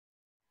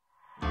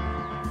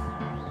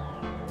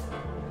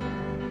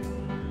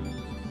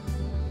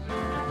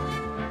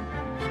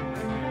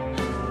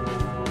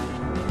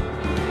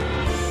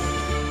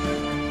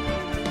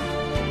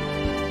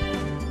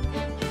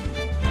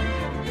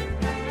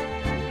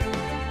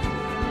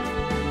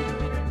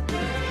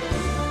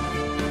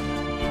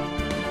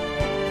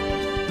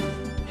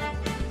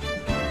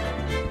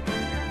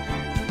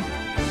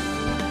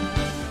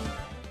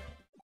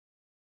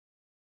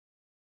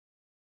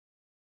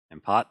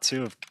Part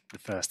 2 of the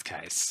first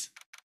case.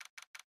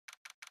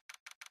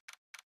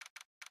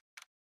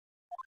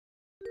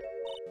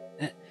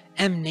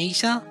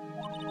 Amnesia?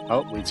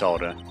 Oh, we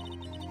told her.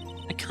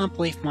 I can't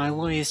believe my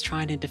lawyer's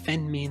trying to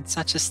defend me in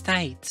such a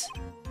state.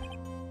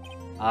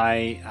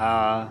 Why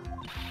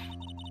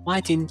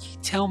didn't you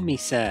tell me,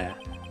 sir?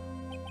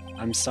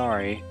 I'm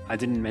sorry, I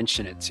didn't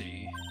mention it to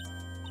you.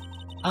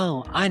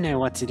 Oh, I know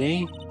what to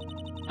do.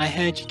 I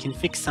heard you can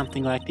fix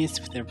something like this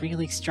with a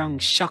really strong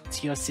shock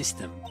to your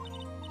system.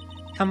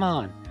 Come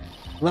on,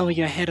 lower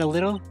your head a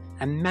little,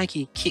 and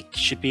Maggie kick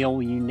should be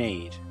all you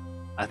need.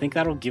 I think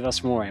that'll give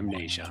us more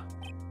amnesia.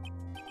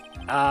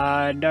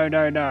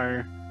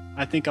 No.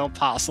 I think I'll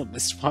pass on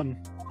this one.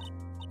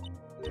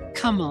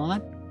 Come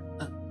on.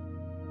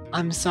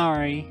 I'm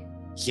sorry.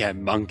 Yeah,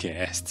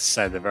 monk-ass, to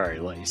say the very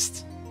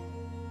least.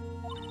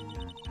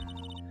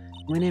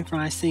 Whenever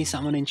I see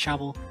someone in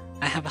trouble,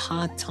 I have a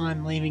hard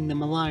time leaving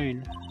them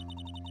alone.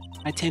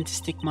 I tend to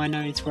stick my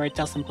nose where it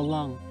doesn't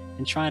belong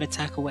and try to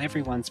tackle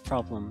everyone's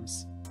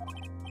problems.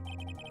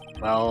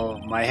 Well,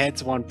 my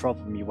head's one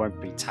problem you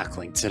won't be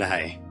tackling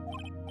today.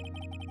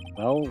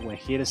 Well, we're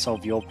here to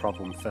solve your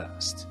problem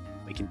first.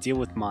 We can deal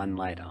with mine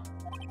later.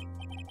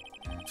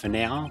 For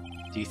now,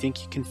 do you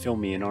think you can fill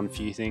me in on a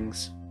few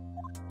things?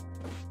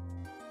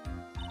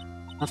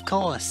 Of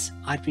course,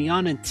 I'd be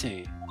honoured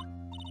to.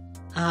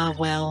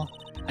 Well,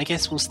 I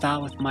guess we'll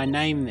start with my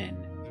name then.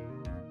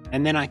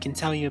 And then I can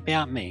tell you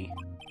about me.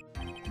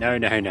 No.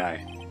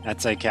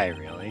 That's okay,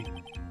 really.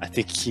 I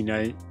think you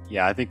know...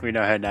 Yeah, I think we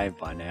know her name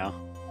by now.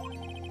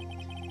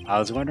 I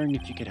was wondering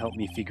if you could help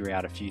me figure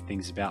out a few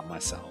things about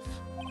myself.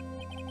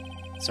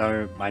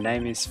 So, my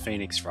name is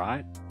Phoenix,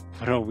 right?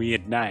 What a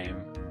weird name.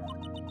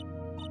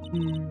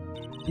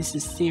 This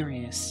is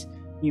serious.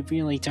 You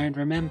really don't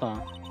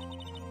remember.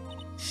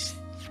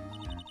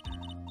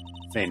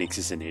 Phoenix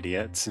is an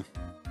idiot.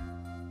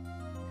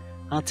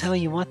 I'll tell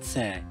you what,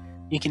 sir.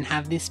 You can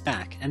have this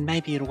back, and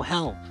maybe it'll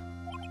help.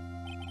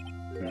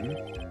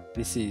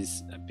 This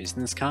is a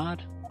business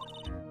card?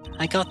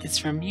 I got this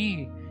from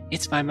you.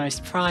 It's my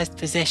most prized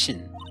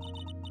possession.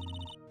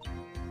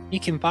 You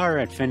can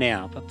borrow it for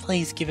now, but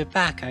please give it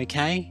back,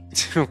 okay?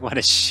 What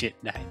a shit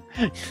name.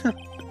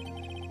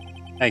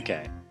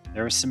 Okay,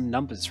 there are some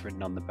numbers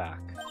written on the back.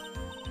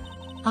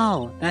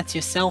 Oh, that's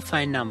your cell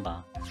phone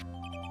number.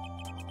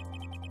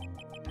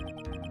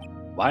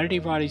 Why did he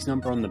write his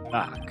number on the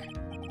back?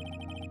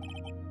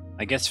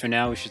 I guess for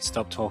now we should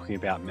stop talking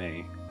about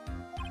me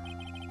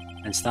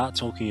and start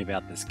talking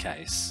about this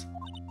case.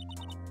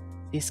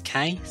 This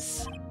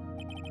case?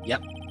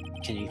 Yep.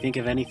 Can you think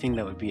of anything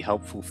that would be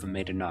helpful for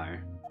me to know?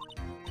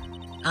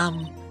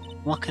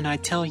 What can I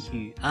tell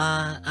you?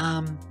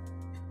 I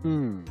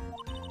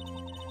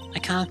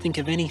can't think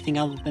of anything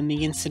other than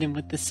the incident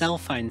with the cell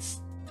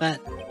phones,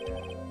 but...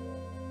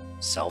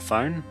 Cell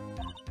phone?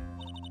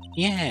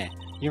 Yeah,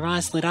 your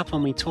eyes lit up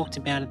when we talked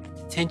about it at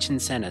the detention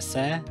centre,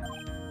 sir.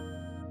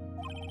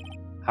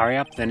 Hurry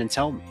up then and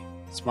tell me.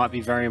 This might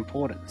be very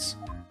important.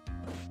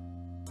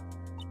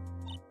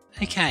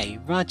 Okay,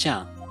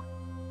 Roger.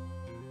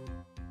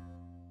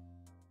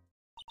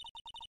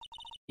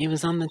 It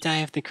was on the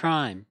day of the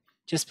crime,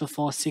 just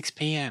before 6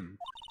 PM.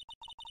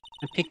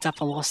 I picked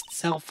up a lost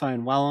cell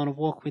phone while on a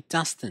walk with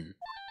Dustin.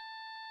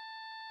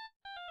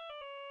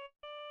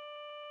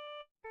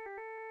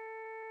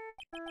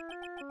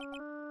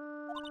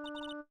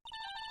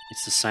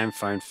 It's the same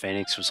phone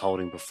Phoenix was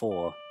holding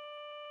before.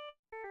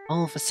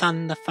 All of a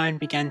sudden, the phone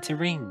began to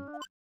ring.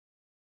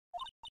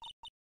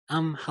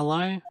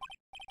 Hello?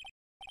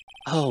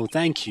 Oh,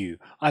 thank you.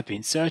 I've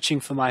been searching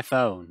for my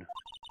phone.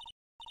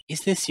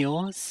 Is this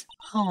yours?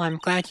 Oh, I'm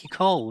glad you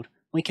called.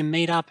 We can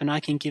meet up and I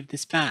can give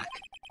this back.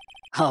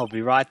 I'll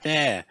be right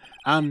there.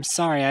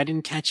 Sorry, I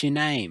didn't catch your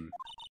name.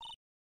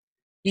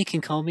 You can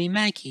call me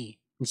Maggie.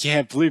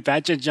 Yeah, Blue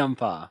Badger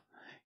jumper.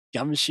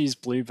 Gumshoe's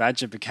Blue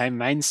Badger became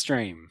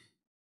mainstream.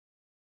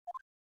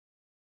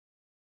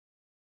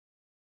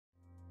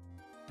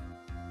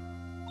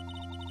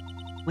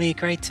 We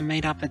agreed to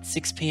meet up at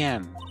 6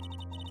 PM.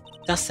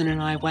 Dustin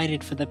and I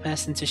waited for the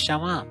person to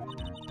show up,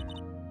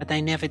 but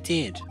they never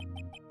did.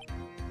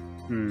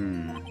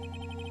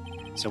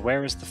 So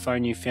where is the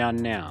phone you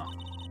found now?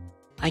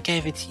 I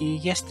gave it to you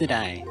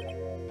yesterday.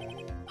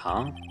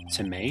 Huh?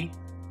 To me?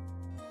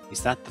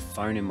 Is that the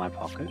phone in my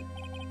pocket?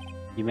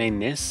 You mean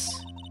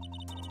this?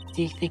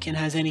 Do you think it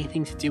has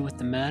anything to do with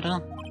the murder?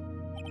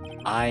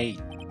 I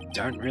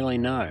don't really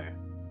know.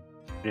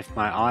 But if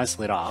my eyes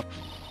lit up...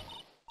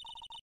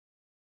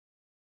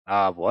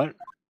 what?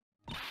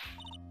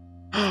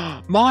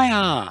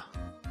 Maya!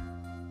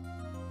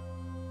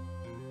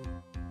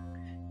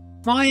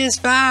 Maya's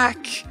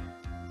back!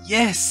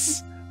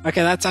 Yes!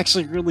 Okay, that's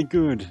actually really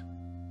good.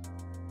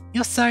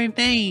 You're so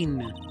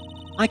mean!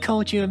 I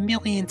called you a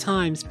million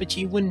times, but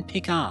you wouldn't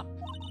pick up.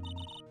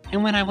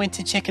 And when I went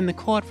to check in the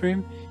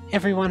courtroom,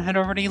 everyone had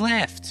already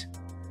left.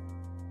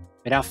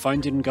 But our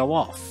phone didn't go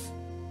off.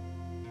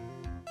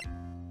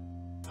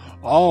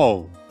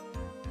 Oh!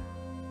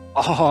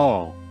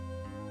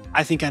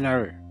 I think I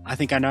know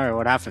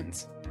what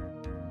happens.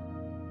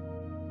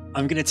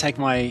 I'm going to take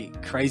my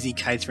crazy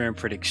K-th round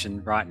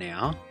prediction right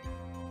now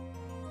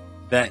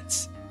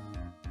that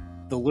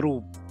the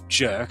little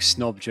jerk,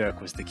 Snob Jerk,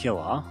 was the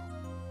killer.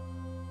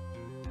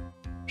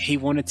 He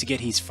wanted to get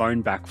his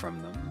phone back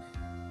from them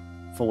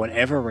for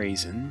whatever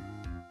reason.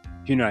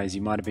 Who knows, he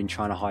might have been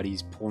trying to hide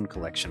his porn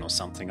collection or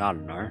something, I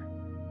don't know.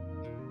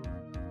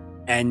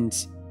 And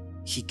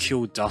he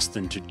killed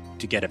Dustin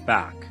to get it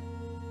back.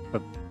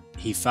 But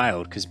he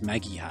failed because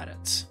Maggie had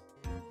it.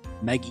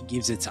 Maggie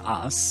gives it to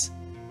us.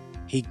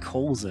 He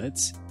calls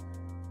it,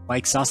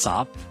 wakes us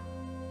up,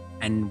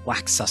 and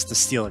whacks us to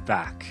steal it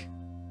back.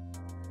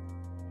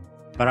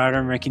 But I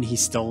don't reckon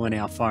he's stolen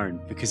our phone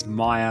because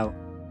Maya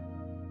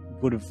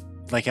would have,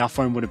 like, our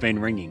phone would have been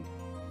ringing.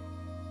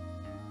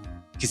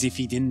 Because if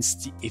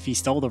he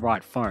stole the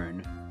right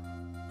phone,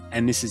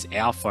 and this is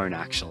our phone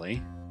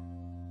actually,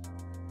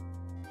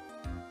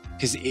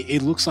 because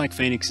it looks like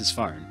Phoenix's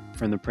phone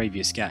from the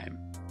previous game.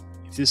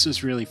 If this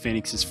was really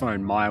Phoenix's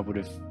phone,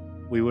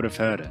 we would have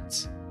heard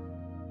it.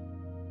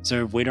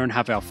 So we don't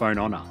have our phone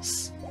on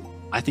us.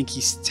 I think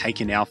he's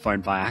taken our phone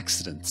by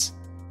accident.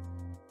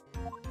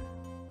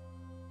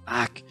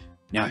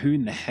 Now who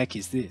in the heck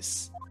is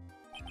this?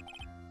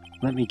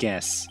 Let me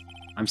guess.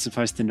 I'm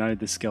supposed to know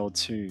this girl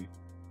too.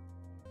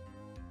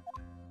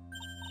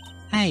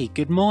 Hey,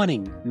 good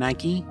morning,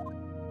 Maggie.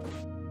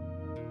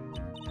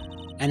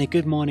 And a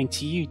good morning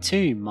to you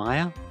too,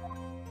 Maya.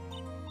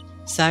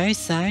 So,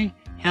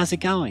 how's it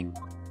going?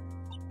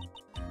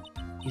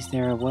 Is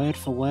there a word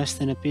for worse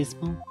than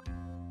abysmal?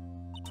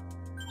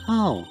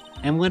 Oh,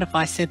 and what if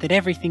I said that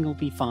everything will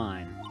be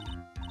fine?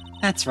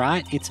 That's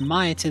right, it's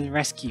Maya to the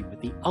rescue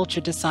with the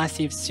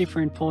ultra-decisive,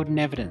 super important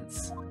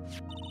evidence.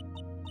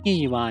 Here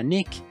you are,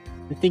 Nick,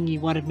 the thing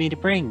you wanted me to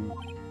bring.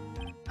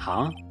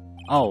 Huh?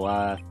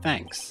 Oh,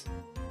 thanks.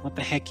 What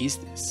the heck is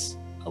this?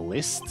 A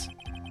list?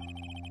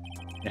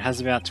 It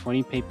has about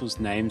 20 people's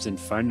names and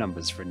phone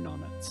numbers written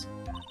on it.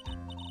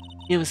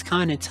 It was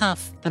kinda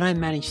tough, but I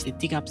managed to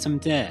dig up some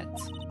dirt.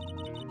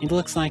 It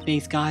looks like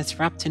these guys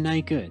are up to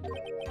no good.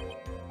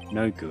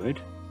 No good?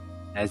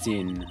 As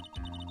in...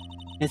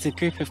 There's a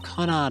group of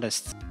con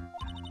artists.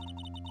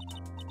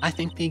 I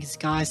think these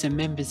guys are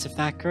members of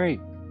that group.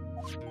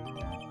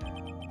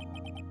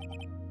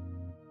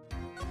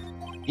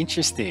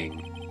 Interesting.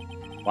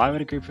 Why would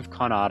a group of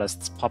con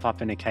artists pop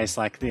up in a case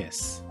like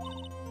this?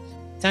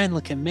 Don't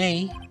look at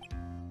me.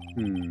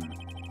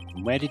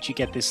 Where did you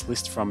get this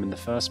list from in the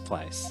first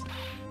place?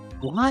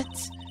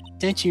 What?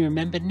 Don't you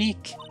remember,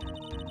 Nick?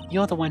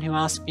 You're the one who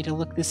asked me to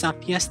look this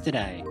up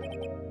yesterday.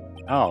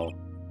 Oh,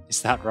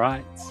 is that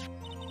right?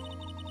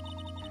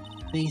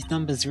 These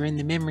numbers are in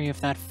the memory of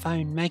that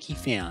phone Maggie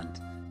found.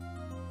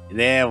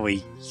 There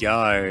we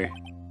go.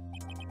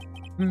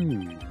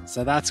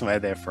 So that's where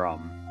they're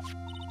from.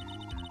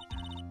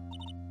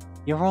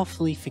 You're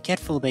awfully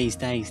forgetful these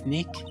days,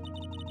 Nick.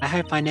 I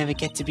hope I never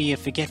get to be a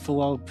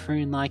forgetful old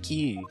prune like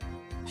you.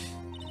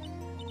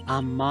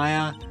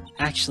 Maya,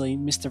 actually,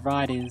 Mr.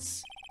 Wright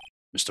is...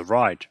 Mr.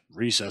 Wright,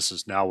 recess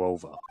is now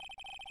over.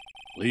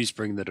 Please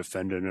bring the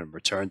defendant and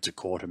return to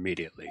court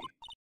immediately.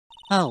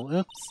 Oh,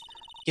 oops.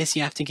 Guess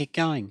you have to get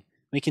going.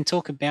 We can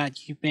talk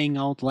about you being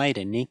old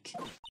later, Nick.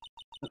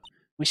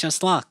 Wish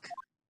us luck.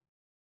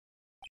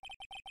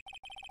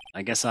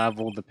 I guess I have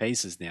all the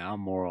pieces now,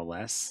 more or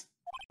less.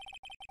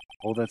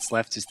 All that's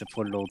left is to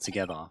put it all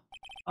together.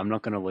 I'm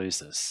not going to lose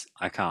this.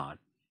 I can't.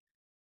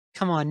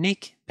 Come on,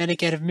 Nick. Better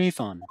get a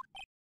move on.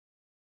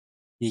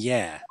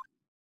 Yeah.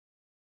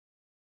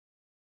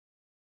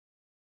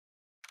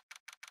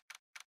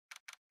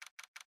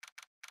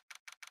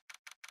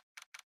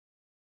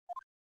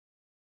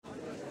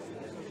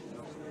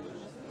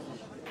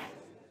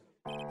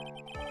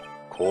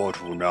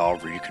 Court will now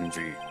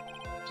reconvene.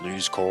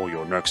 Please call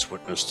your next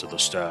witness to the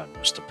stand,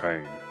 Mr.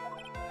 Payne.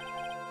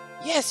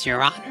 Yes,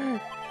 Your Honor.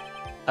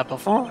 But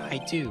before I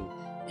do,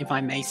 if I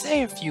may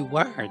say a few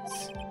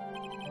words.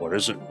 What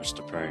is it,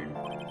 Mr. Payne?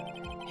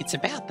 It's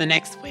about the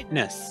next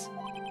witness.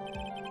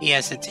 He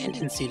has a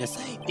tendency to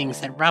say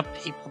things that rub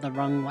people the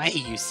wrong way,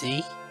 you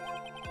see.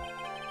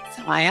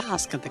 So I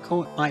ask if the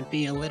court might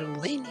be a little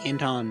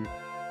lenient on...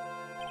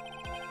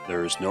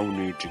 There is no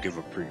need to give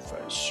a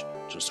preface.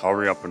 Just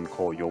hurry up and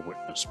call your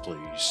witness,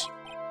 please.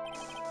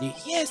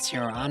 Yes,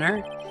 Your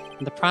Honor.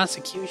 The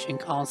prosecution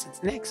calls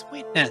its next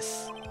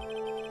witness.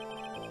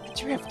 The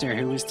drifter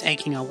who was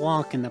taking a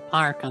walk in the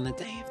park on the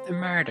day of the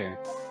murder.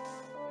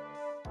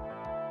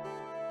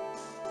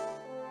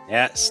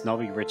 Yeah,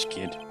 snobby rich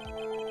kid.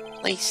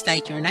 Please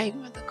state your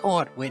name with the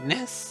court,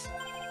 witness.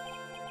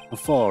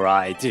 Before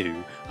I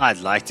do, I'd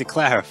like to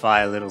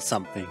clarify a little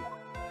something.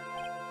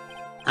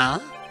 Huh?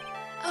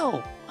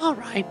 Oh,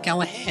 alright,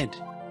 go ahead.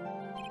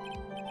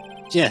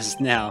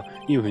 Just now,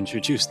 you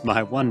introduced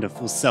my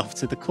wonderful self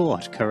to the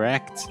court,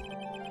 correct?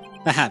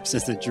 Perhaps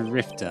as a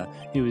drifter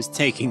who was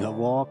taking a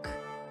walk.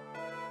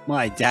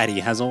 My daddy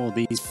has all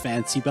these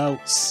fancy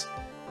boats.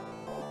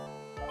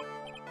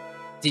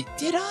 Did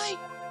I?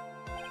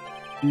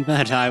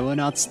 But I will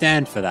not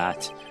stand for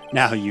that.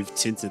 Now you've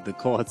tinted the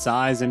court's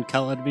eyes and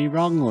colored me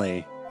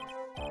wrongly.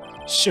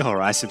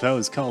 Sure, I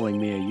suppose calling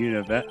me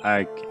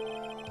a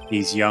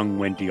he's young,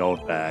 windy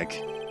old bag.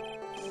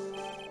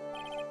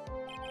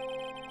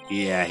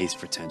 Yeah, he's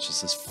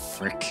pretentious as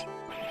frick.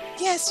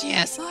 Yes,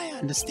 yes, I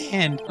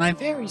understand. I'm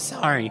very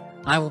sorry.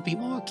 I will be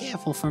more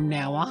careful from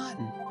now on.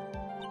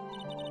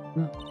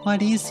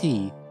 What is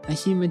he? A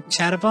human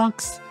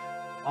chatterbox?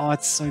 Oh,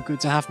 it's so good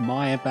to have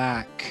Maya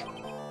back.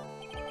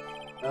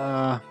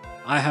 I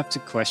have to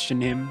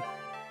question him.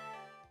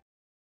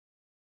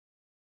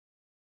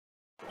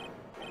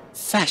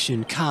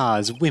 Fashion,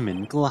 cars,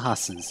 women,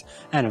 glasses,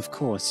 and of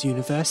course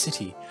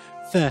university.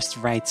 First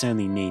rates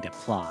only need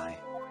apply.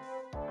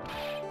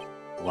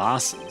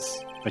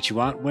 Glasses? But you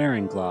aren't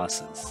wearing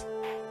glasses.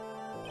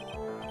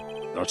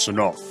 That's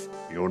enough.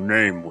 Your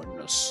name,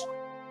 witness.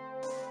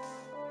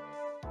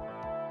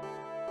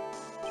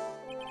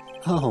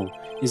 Oh,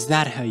 is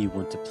that how you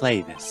want to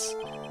play this?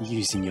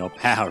 Using your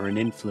power and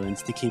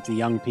influence to keep the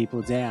young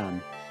people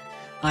down.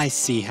 I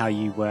see how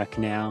you work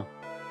now.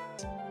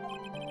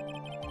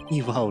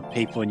 You old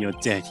people and your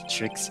dirty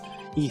tricks.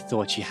 You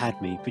thought you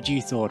had me, but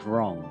you thought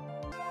wrong.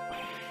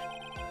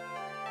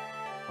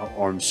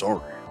 I'm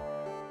sorry.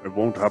 It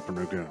won't happen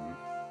again.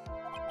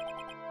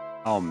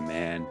 Oh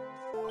man.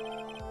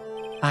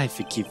 I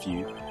forgive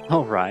you.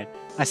 Alright,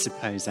 I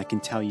suppose I can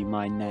tell you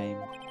my name.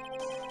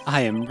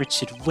 I am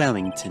Richard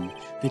Wellington,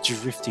 the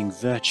drifting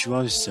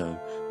virtuoso,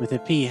 with a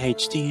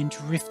PhD in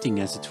drifting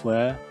as it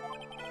were.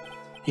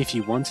 If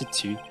you wanted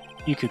to,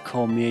 you could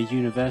call me a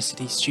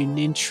university student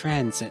in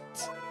transit.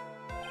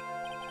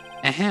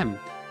 Ahem,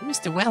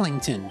 Mr.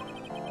 Wellington.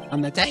 On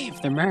the day of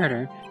the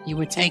murder, you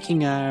were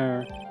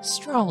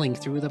strolling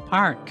through the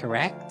park,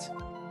 correct?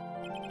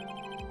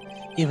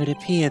 It would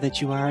appear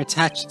that you are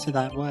attached to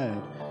that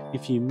word.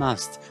 If you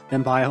must,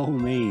 then by all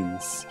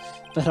means.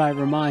 But I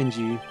remind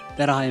you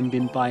that I am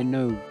in by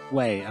no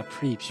way a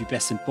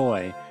prepubescent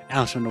boy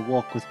out on a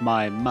walk with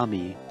my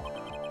mummy.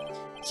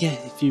 Yeah,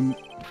 if you...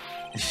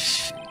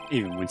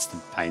 Even Winston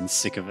Payne's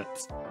sick of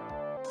it.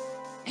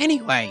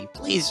 Anyway,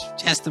 please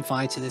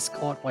testify to this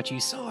court what you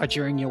saw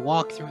during your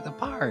walk through the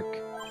park.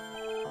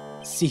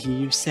 See,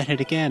 you've said it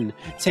again.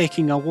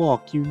 Taking a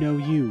walk, you know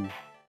you.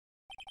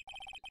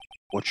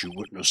 What you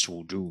witnessed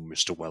will do,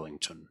 Mr.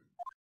 Wellington.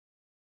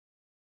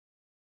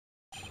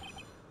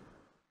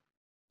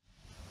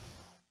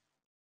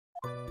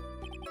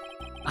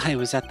 I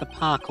was at the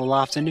park all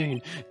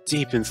afternoon,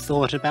 deep in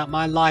thought about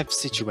my life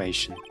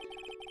situation.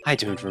 I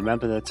don't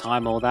remember the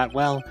time all that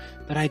well,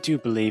 but I do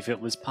believe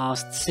it was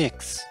past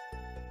 6.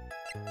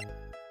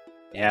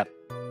 Yep.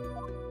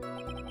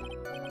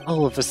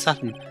 All of a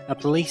sudden, a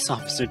police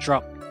officer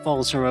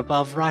falls from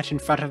above right in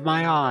front of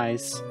my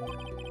eyes.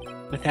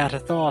 Without a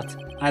thought,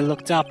 I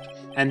looked up,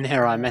 and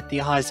there I met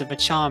the eyes of a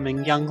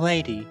charming young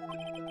lady.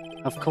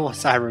 Of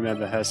course I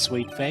remember her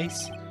sweet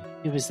face.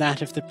 It was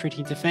that of the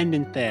pretty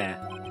defendant there.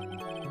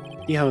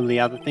 The only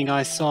other thing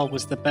I saw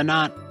was the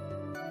banana.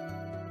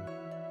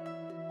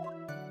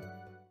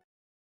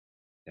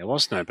 There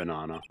was no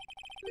banana.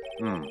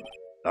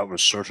 That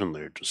was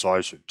certainly a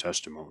decisive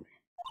testimony.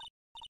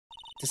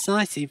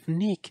 Decisive,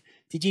 Nick.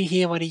 Did you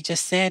hear what he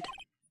just said?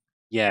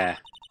 Yeah.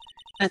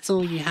 That's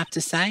all you have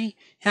to say?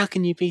 How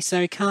can you be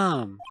so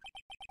calm?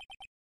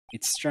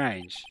 It's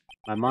strange.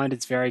 My mind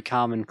is very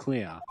calm and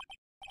clear.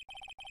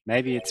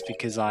 Maybe it's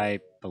because I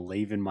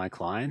believe in my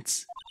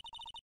clients?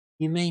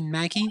 You mean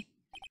Maggie?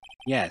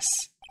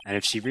 Yes. And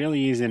if she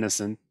really is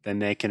innocent, then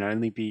that can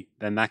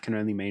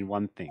only mean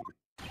one thing.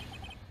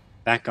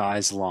 That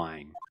guy's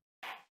lying.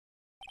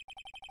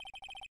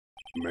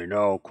 You may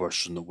now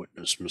question the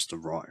witness,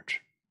 Mr. Wright.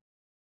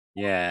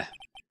 Yeah.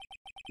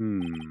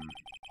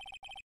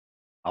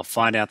 I'll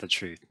find out the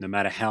truth, no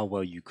matter how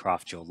well you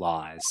craft your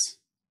lies.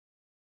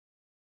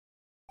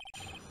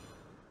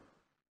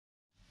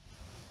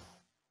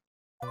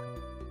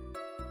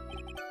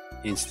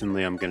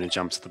 Instantly, I'm gonna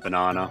jump to the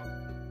banana.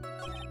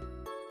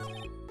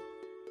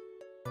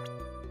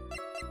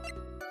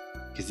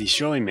 Because he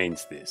surely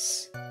means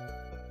this.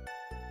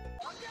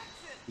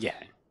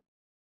 Yeah.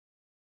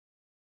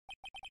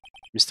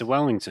 Mr.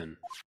 Wellington,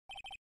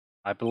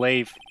 I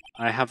believe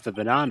I have the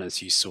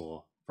bananas you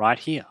saw right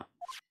here.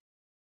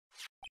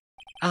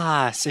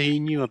 Ah, so you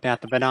knew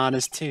about the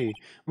bananas too.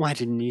 Why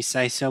didn't you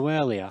say so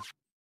earlier?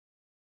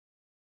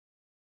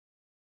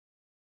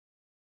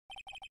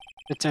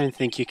 But don't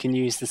think you can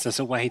use this as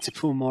a way to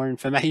pull more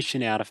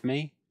information out of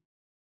me.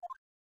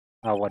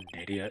 Oh, what an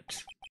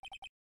idiot.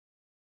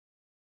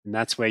 And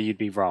that's where you'd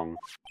be wrong.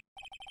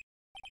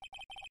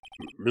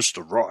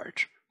 Mr.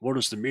 Wright, what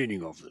is the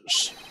meaning of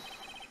this?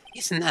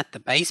 Isn't that the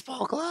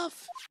baseball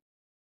glove?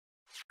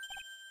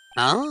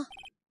 Huh?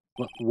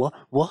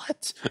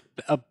 What?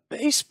 A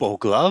baseball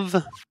glove?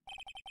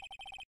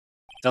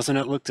 Doesn't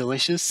it look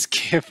delicious?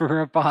 Give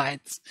her a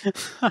bite.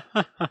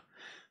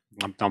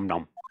 Nom nom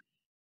nom.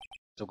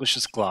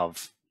 Delicious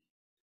glove.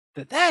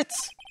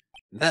 That's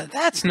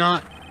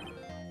not...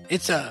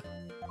 It's a...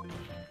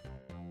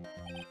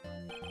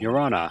 Your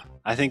Honor,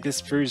 I think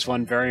this proves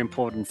one very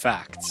important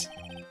fact.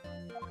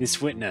 This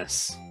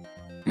witness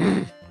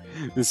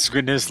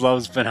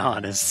loves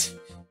bananas.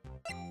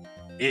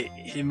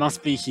 It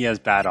must be he has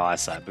bad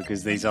eyesight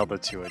because these other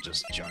two are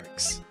just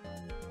jokes.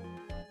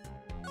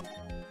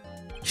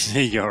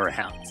 You're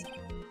out.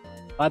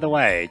 By the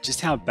way, just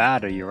how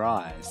bad are your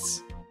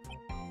eyes?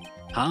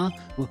 Huh?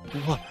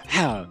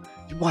 How?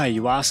 Why are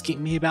you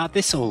asking me about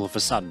this all of a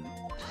sudden?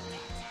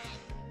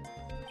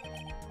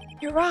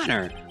 Your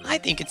Honor, I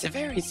think it's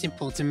very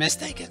simple to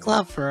mistake a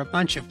glove for a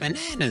bunch of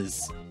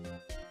bananas.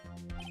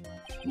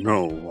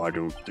 No, I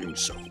don't think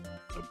so.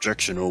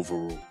 Objection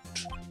overruled.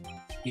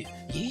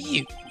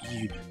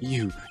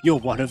 You're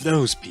one of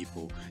those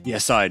people.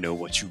 Yes, I know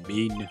what you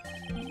mean.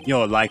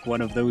 You're like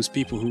one of those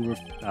people who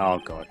oh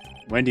god.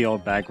 Wendy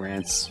old bag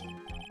rants.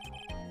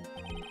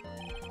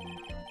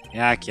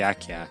 Yak,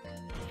 yak, yak.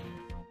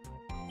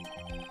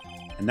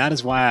 And that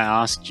is why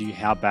I asked you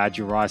how bad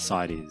your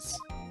eyesight is.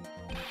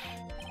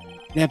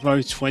 They're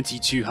both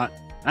 2200.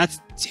 That's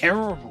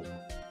terrible.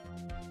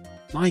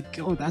 My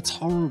god, that's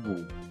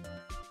horrible.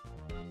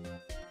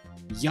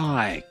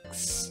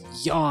 Yikes.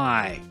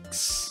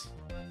 Yikes.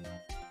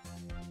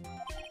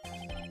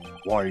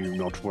 Why are you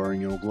not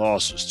wearing your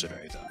glasses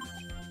today,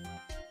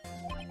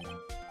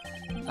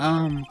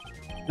 then?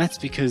 That's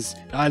because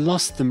I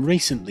lost them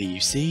recently, you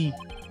see.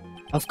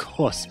 Of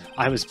course,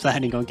 I was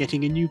planning on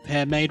getting a new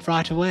pair made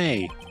right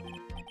away.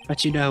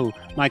 But you know,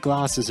 my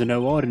glasses are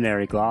no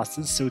ordinary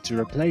glasses, so to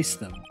replace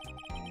them.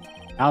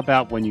 How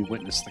about when you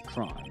witnessed the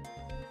crime?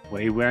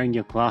 Were you wearing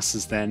your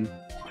glasses then?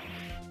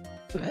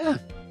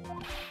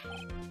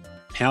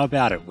 How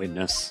about it,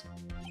 witness?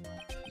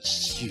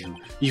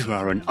 You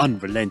are an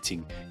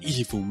unrelenting,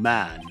 evil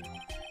man.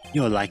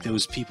 You're like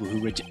those people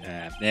who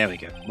there we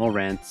go, more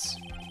rants.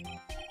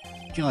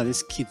 God,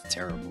 this kid's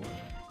terrible.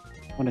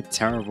 What a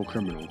terrible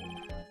criminal.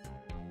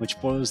 Which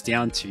boils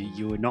down to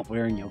you were not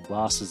wearing your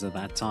glasses at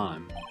that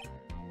time.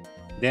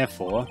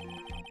 Therefore,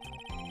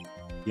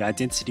 the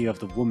identity of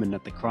the woman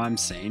at the crime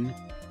scene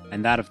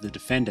and that of the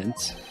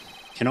defendant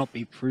cannot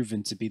be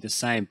proven to be the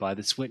same by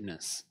this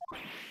witness.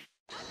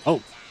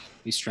 Oh,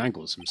 he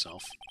strangles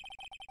himself.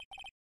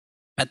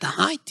 But the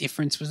height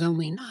difference was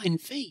only 9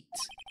 feet.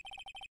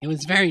 It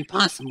was very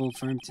possible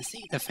for him to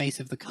see the face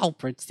of the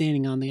culprit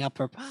standing on the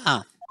upper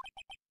path.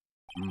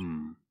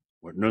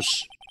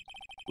 Witness,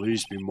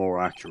 please be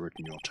more accurate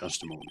in your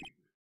testimony.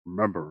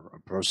 Remember, a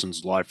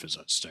person's life is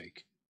at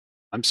stake.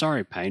 I'm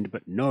sorry, Payne,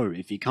 but no,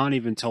 if he can't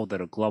even tell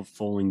that a glove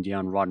falling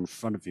down right in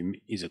front of him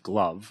is a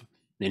glove,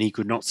 then he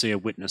could not see a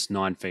witness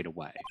 9 feet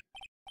away.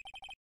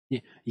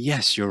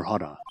 Yes, Your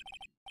Honor.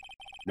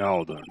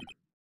 Now then,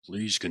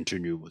 please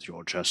continue with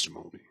your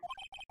testimony.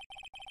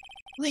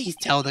 Please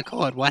tell the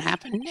court what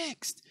happened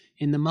next,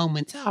 in the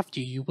moments after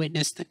you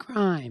witnessed the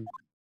crime.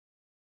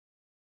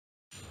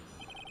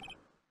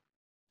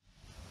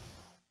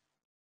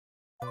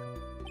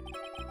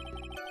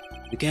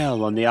 The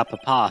girl on the upper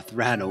path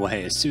ran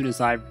away as soon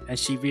as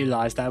she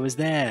realized I was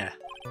there.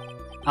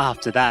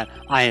 After that,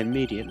 I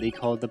immediately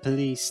called the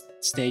police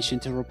station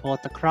to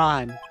report the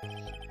crime.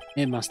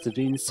 It must have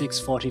been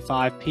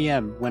 6:45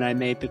 p.m. when I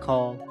made the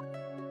call.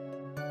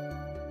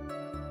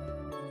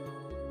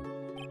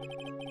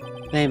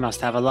 They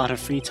must have a lot of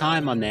free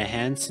time on their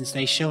hands since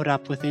they showed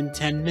up within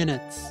 10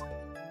 minutes.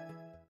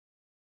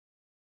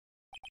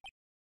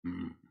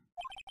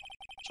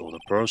 So the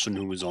person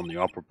who was on the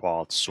upper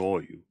path saw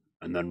you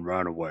and then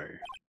ran away.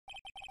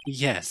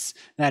 Yes,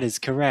 that is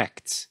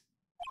correct.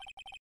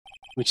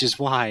 Which is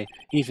why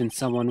even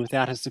someone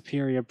without a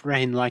superior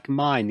brain like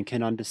mine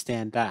can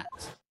understand that.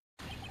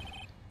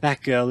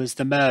 That girl is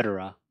the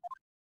murderer.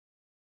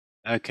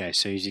 Okay,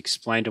 so he's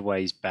explained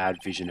away his bad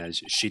vision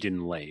as she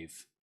didn't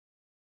leave.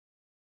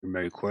 You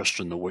may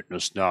question the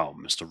witness now,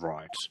 Mr.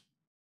 Wright.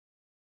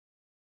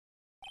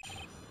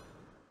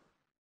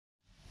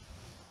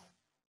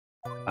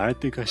 I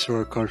think I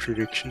saw a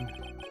contradiction.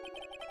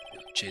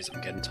 Jeez,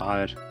 I'm getting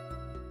tired.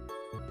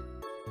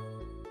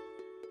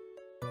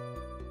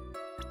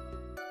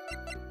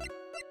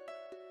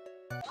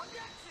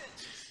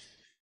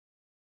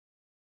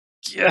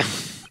 Yeah,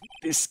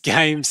 this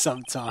game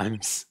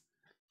sometimes.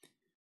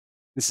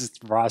 This is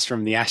Rise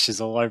from the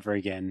Ashes all over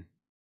again.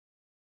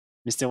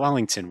 Mr.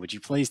 Wellington, would you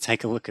please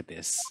take a look at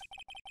this?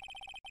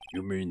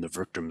 You mean the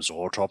victim's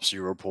autopsy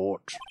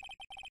report?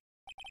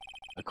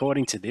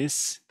 According to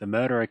this, the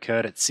murder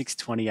occurred at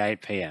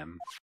 6:28 p.m.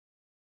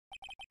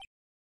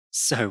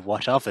 So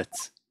what of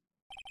it?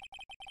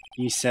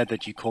 You said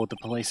that you called the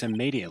police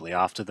immediately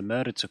after the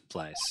murder took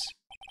place.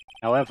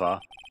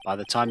 However, by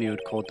the time you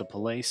had called the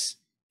police,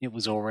 it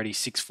was already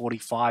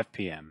 6:45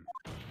 p.m.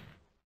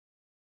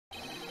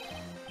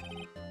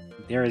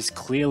 There is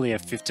clearly a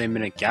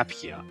 15-minute gap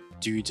here.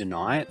 Do you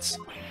deny it?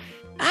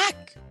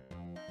 Ack!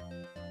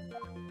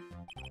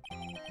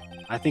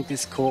 I think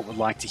this court would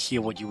like to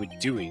hear what you were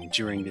doing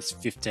during this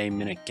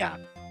 15-minute gap.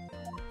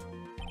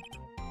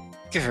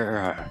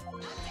 Grr.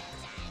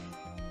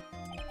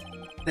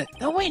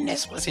 The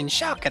witness was in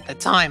shock at the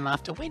time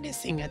after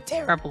witnessing a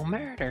terrible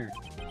murder.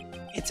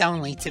 It's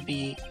only to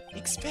be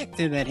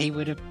expected that he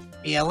would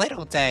be a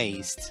little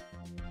dazed.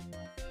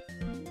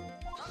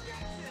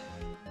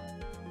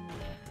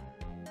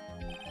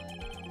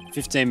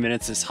 15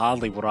 minutes is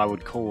hardly what I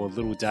would call a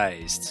little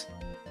dazed.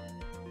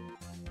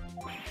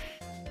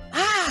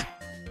 Ah!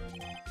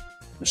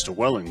 Mr.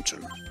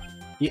 Wellington,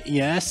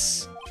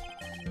 Yes?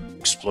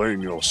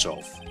 explain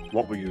yourself.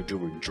 What were you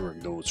doing during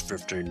those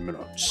 15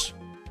 minutes?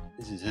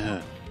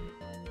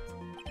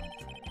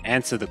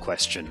 Answer the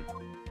question.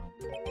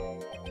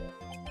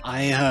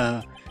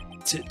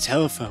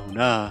 Telephone,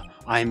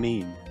 I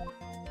mean.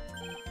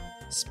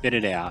 Spit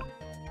it out.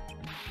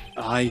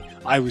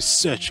 I was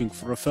searching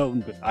for a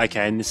phone booth.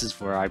 Okay, and this is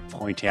where I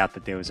point out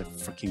that there was a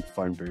freaking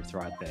phone booth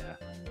right there.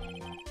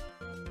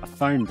 A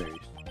phone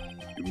booth.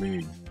 You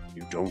mean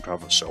you don't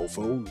have a cell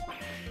phone?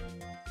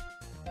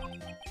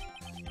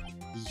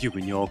 You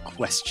and your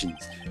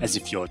questions, as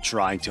if you're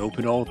trying to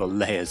open all the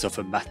layers of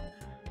a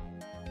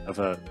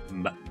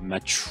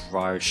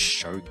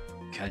matryoshka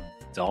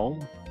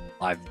doll.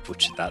 I've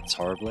butchered that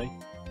horribly.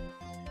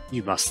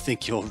 You must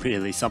think you're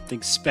really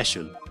something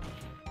special.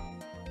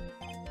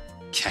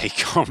 Okay,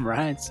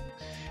 comrades.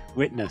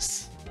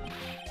 Witness.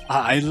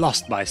 I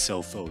lost my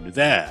cell phone.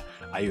 There.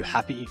 Are you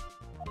happy?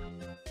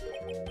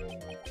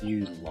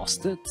 You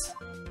lost it?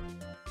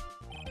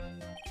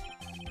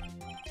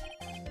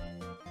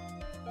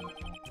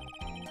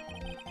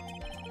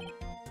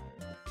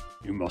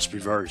 You must be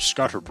very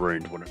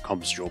scatterbrained when it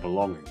comes to your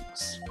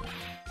belongings.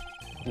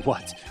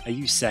 What? Are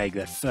you saying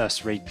that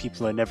first-rate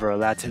people are never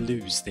allowed to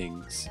lose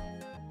things?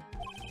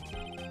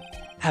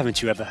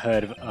 Haven't you ever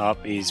heard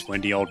of is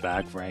Wendy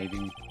Oldbag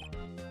raving?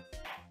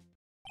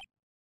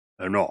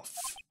 Enough.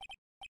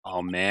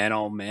 Oh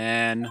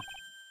man.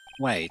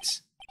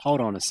 Wait,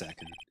 hold on a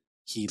second.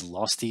 He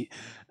lost it.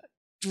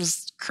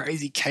 Just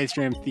crazy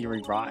caveman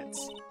theory, right?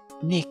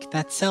 Nick,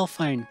 that cell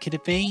phone, could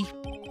it be?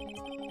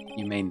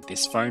 You mean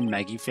this phone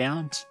Maggie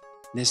found?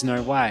 There's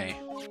no way.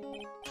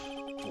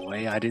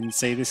 Boy, I didn't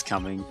see this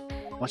coming.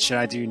 What should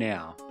I do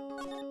now?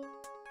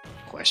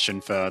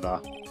 Question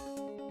further.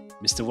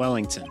 Mr.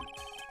 Wellington,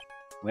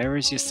 where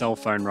is your cell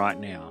phone right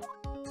now?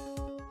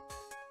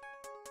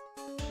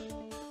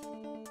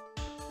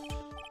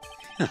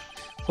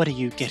 What are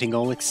you getting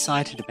all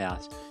excited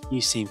about?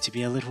 You seem to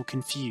be a little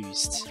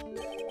confused.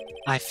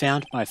 I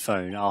found my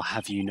phone, I'll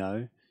have you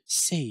know.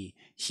 See,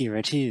 here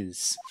it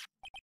is.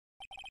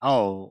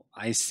 Oh,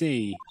 I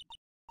see.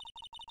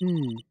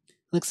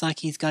 Looks like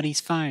he's got his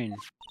phone.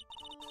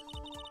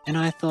 And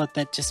I thought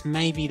that just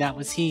maybe that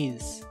was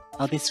his.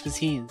 Or this was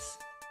his.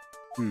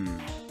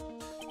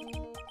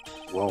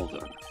 Well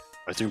then,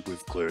 I think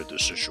we've cleared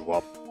this issue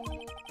up.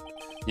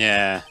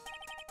 Yeah,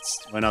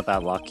 we're not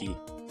that lucky.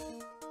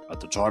 At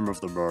the time of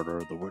the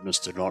murder, the witness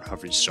did not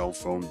have his cell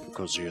phone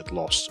because he had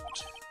lost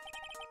it.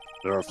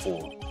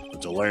 Therefore, the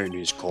delay in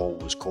his call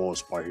was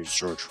caused by his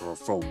search for a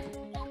phone.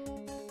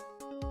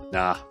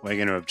 Nah, we're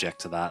going to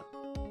object to that.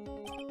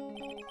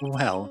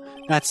 Well,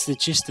 that's the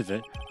gist of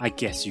it. I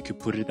guess you could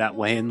put it that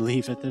way and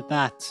leave it at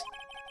that.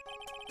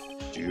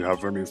 Do you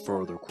have any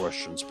further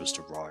questions,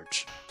 Mr.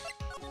 Wright?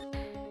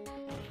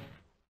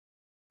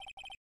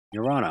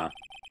 Your Honor,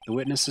 the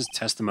witness's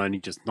testimony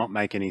does not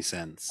make any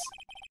sense.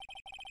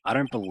 I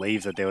don't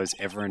believe that there was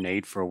ever a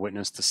need for a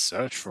witness to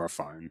search for a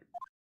phone.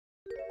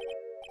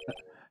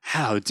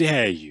 How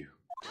dare you?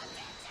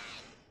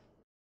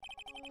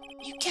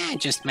 You can't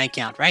just make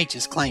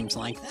outrageous claims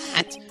like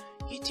that.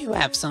 You do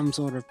have some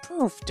sort of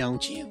proof,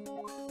 don't you?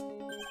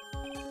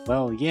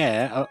 Well,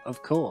 yeah,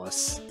 of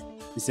course.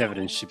 This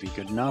evidence should be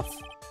good enough.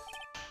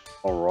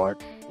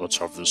 Alright, let's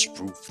have this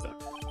proof then.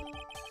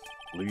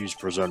 Please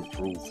present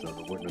proof that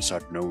the witness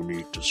had no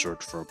need to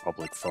search for a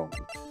public phone.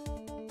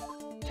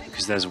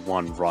 Because there's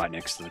one right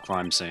next to the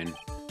crime scene.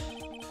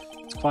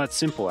 It's quite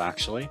simple,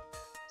 actually.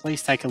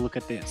 Please take a look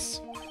at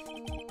this.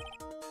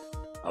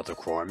 At the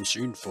crime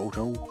scene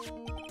photo?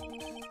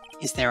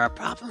 Is there a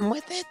problem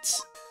with it?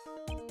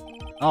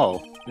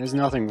 Oh, there's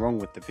nothing wrong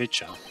with the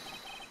picture.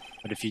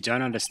 But if you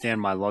don't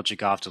understand my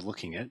logic after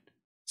looking at it,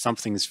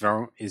 something is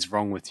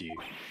wrong with you.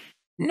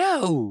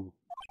 No!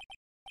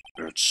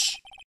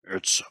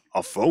 It's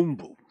a phone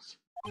booth.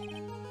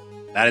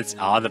 That is,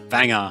 the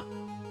banger!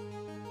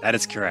 That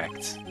is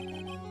correct.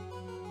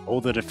 All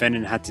the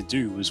defendant had to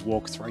do was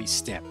walk 3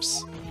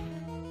 steps.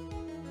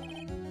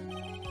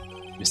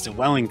 Mr.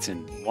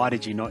 Wellington, why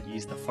did you not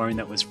use the phone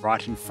that was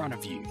right in front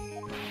of you?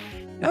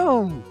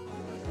 No!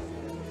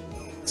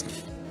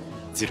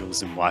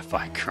 Diddles and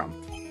Wi-Fi crump.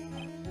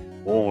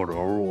 Order.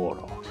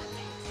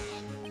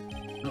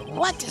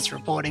 What does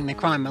reporting the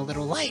crime a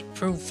little late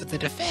prove for the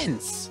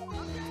defense?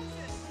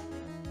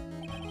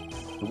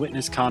 The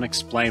witness can't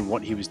explain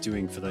what he was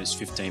doing for those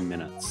 15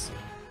 minutes.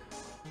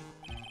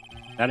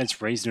 That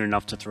is reason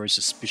enough to throw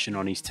suspicion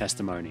on his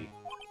testimony.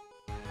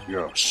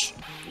 Yes,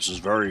 this is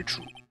very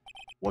true.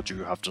 What do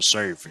you have to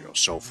say for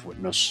yourself,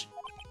 witness?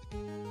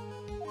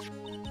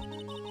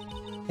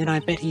 Then I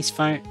bet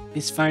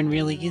this phone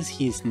really is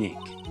his, Nick.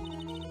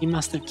 He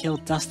must have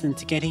killed Dustin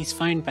to get his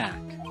phone back.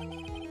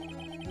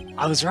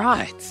 I was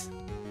right!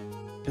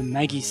 But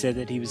Maggie said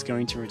that he was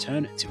going to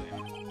return it to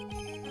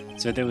him.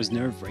 So there was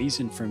no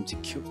reason for him to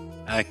kill...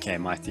 Okay,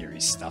 my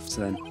theory's stuffed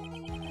then.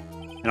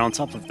 And on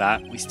top of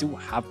that, we still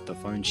have the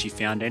phone she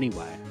found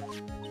anyway.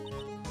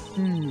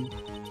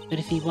 But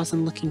if he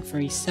wasn't looking for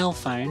his cell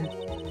phone,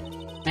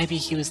 maybe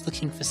he was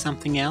looking for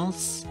something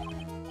else?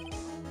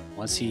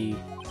 Was he?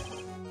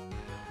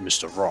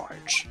 Mr.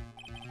 Right.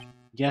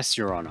 Yes,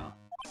 Your Honor.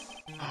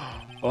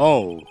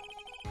 Oh!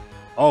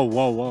 Oh,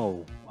 whoa,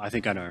 whoa. I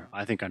think I know.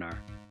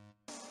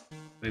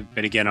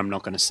 But again, I'm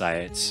not going to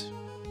say it.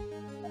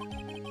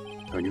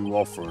 Can you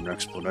offer an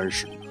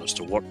explanation as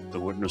to what the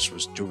witness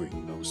was doing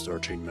in those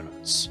 13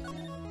 minutes?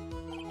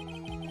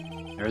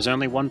 There is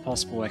only one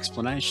possible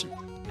explanation.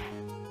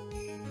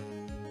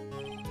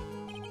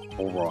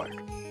 Alright,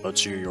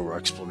 let's hear your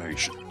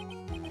explanation.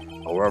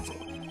 However,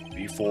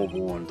 be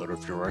forewarned that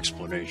if your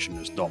explanation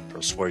is not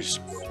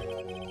persuasive,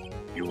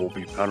 you will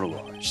be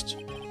penalized.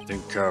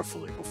 Think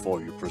carefully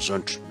before you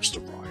present,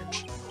 Mr.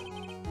 Bryant.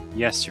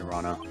 Yes, Your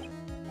Honor.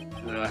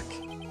 Look,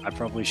 I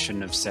probably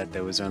shouldn't have said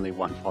there was only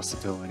one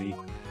possibility.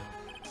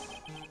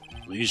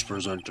 Please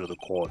present to the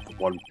court the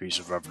one piece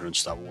of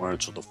evidence that will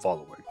answer the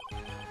following.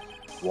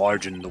 Why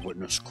didn't the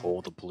witness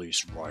call the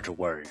police right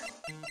away?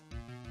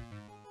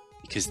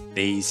 Because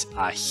these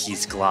are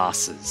his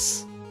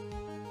glasses.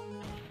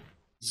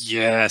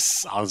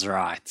 Yes, I was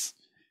right.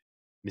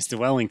 Mr.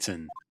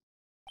 Wellington.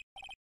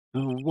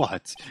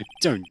 What?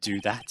 Don't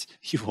do that.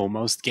 You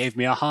almost gave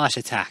me a heart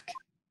attack.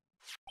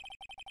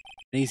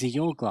 These are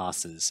your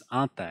glasses,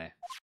 aren't they?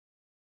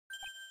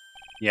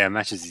 Yeah, it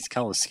matches his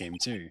colour scheme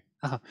too.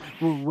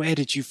 Where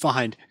did you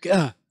find...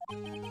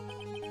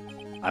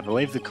 I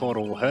believe the court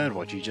all heard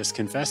what you just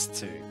confessed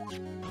to.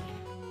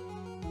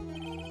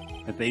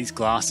 That these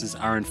glasses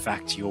are in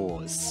fact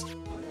yours.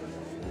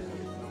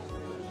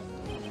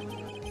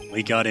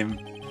 We got him.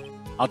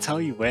 I'll tell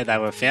you where they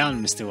were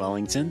found, Mr.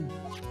 Wellington.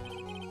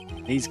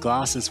 These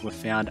glasses were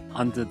found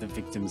under the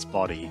victim's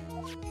body.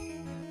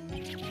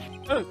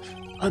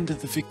 Under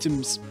the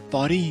victim's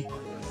body?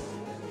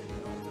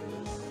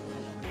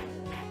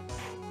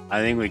 I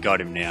think we got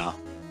him now.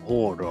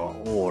 Order.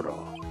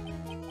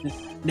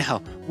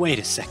 Now, wait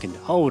a second,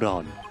 hold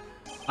on.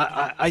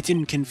 I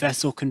didn't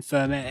confess or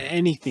confirm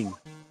anything.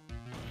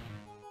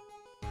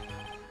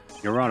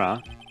 Your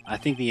Honor, I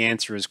think the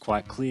answer is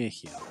quite clear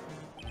here.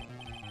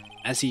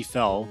 As he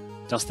fell,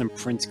 dust and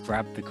prints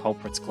grabbed the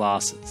culprit's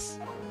glasses.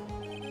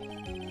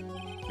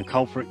 The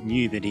culprit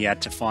knew that he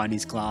had to find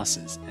his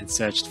glasses and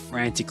searched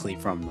frantically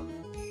from them.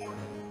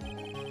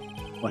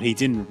 What he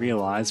didn't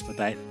realise was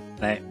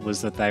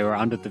that they were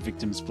under the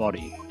victim's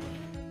body.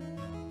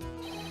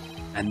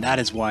 And that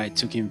is why it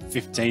took him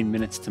 15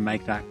 minutes to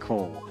make that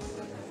call.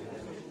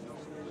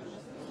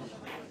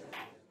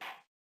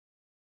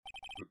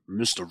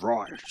 Mr.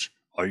 Wright,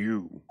 are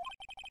you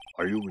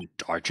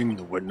indicting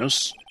the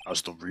witness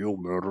as the real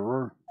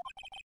murderer?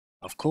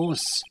 Of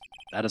course,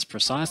 that is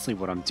precisely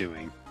what I'm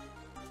doing.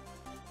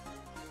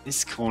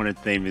 This cornered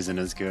theme isn't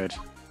as good.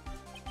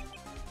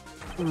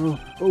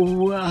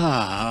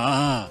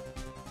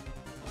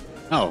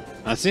 Oh,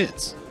 that's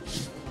it.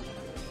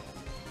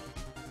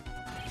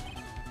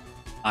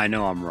 I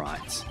know I'm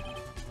right.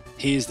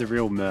 He is the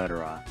real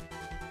murderer.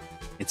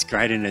 It's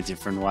great in a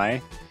different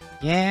way.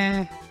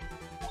 Yeah.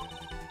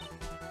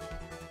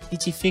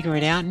 Did you figure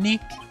it out,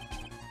 Nick?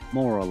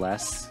 More or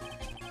less.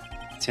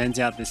 Turns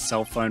out this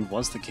cell phone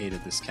was the key to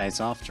this case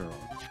after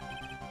all.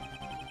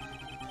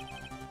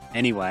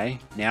 Anyway,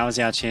 now is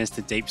our chance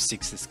to deep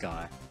six this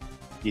guy.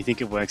 You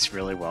think it works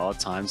really well at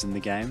times in the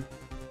game?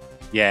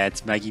 Yeah,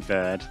 it's Maggie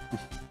Bird.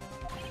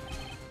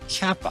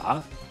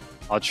 Kappa?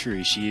 Oh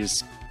true, she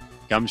is.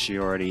 Gumshoe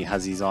already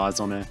has his eyes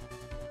on her.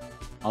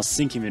 I'll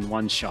sink him in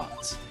one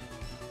shot.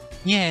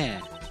 Yeah.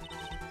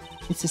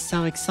 This is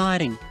so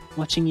exciting,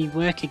 watching you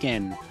work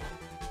again.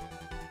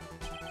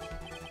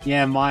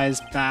 Yeah,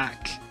 Maya's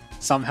back.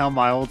 Somehow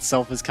my old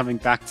self is coming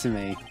back to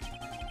me.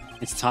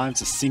 It's time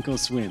to sink or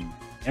swim.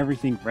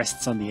 Everything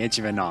rests on the edge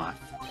of a knife.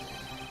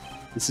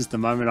 This is the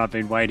moment I've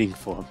been waiting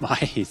for.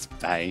 Maya's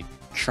Bay.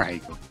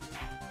 Craig.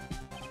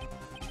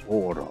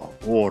 Order.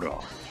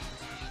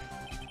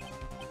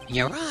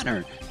 Your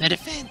Honor, the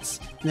defense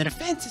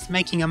is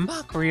making a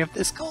mockery of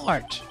this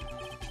court.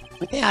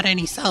 Without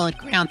any solid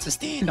ground to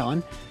stand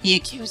on, he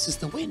accuses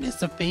the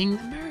witness of being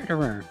the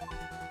murderer.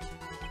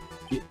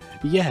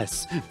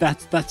 Yes,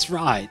 that's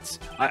right.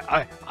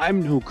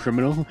 I'm no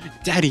criminal.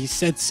 Daddy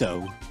said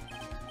so.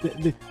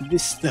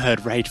 This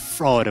third-rate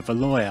fraud of a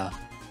lawyer.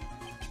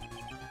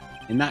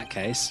 In that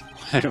case,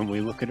 why don't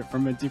we look at it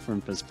from a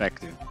different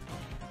perspective?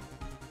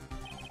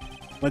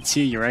 Let's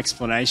hear your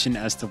explanation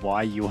as to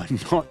why you are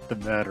not the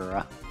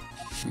murderer.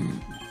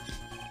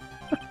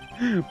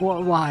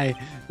 Why?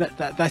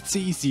 That's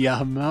easy,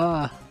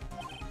 For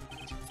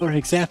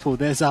example,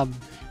 there's,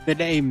 the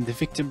name the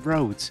victim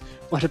wrote.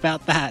 What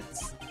about that?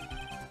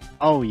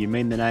 Oh, you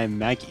mean the name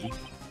Maggie?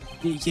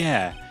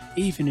 Yeah,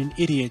 even an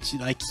idiot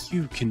like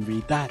you can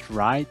read that,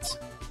 right?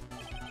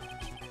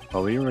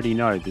 Well, we already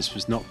know this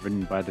was not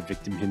written by the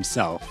victim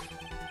himself.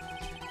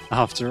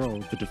 After all,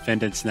 the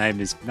defendant's name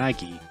is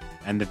Maggie,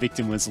 and the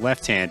victim was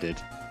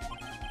left-handed.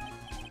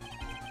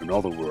 In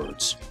other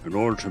words, in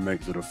order to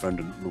make the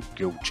defendant look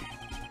guilty,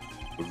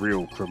 the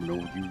real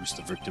criminal used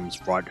the victim's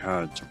right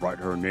hand to write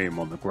her name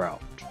on the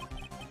ground.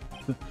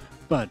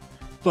 But,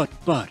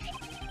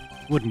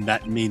 wouldn't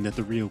that mean that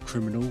the real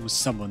criminal was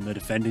someone the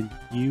defendant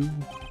knew?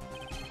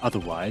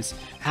 Otherwise,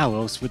 how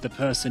else would the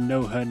person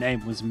know her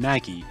name was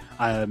Maggie?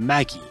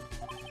 Maggie.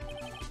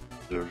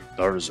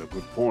 That is a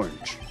good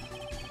point.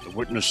 The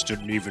witness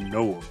didn't even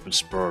know of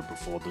Miss Bird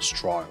before this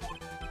trial.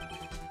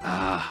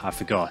 Ah, I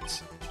forgot.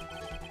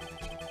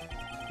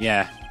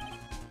 Yeah.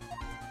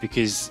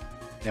 Because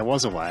there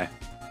was a way.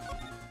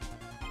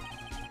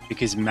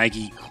 Because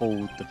Maggie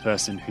called the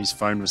person whose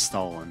phone was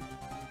stolen.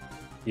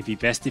 It'd be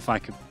best if I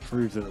could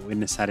prove that the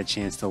witness had a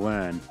chance to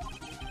learn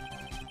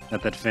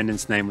that the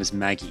defendant's name was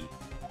Maggie.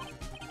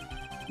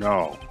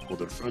 Now, will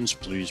the defense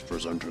please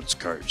present its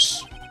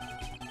case?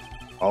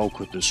 How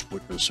could this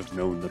witness have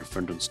known the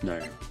defendant's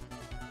name?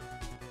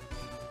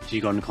 She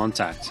got in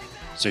contact,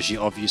 so she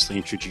obviously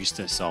introduced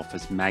herself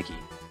as Maggie.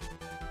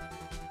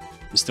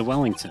 Mr.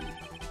 Wellington,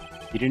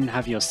 you didn't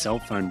have your cell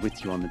phone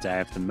with you on the day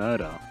of the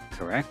murder,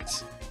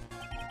 correct?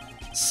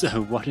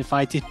 So what if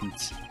I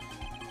didn't?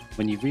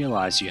 When you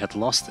realized you had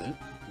lost it,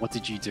 what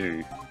did you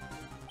do?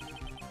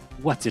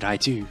 What did I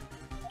do?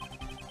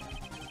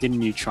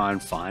 Didn't you try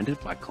and find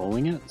it by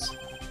calling it?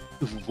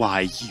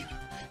 Why you?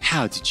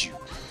 How did you?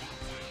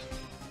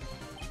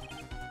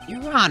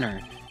 Your Honor,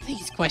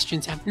 these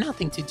questions have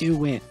nothing to do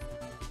with...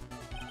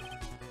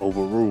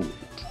 Overruled.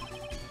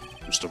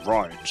 Mr.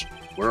 Wright,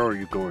 where are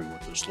you going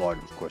with this line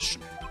of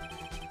questioning?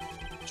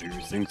 Do you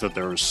think that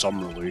there is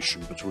some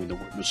relation between the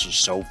witness's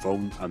cell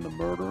phone and the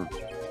murder?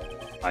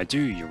 I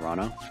do, Your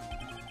Honor.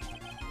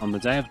 On the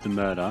day of the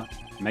murder,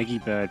 Maggie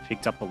Bird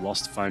picked up a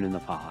lost phone in the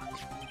park.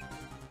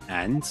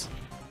 And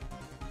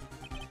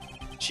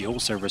she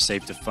also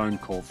received a phone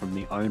call from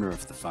the owner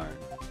of the phone.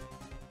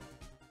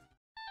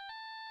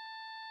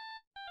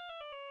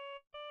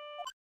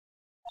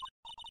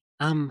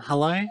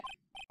 Hello?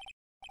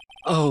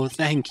 Oh,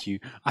 thank you.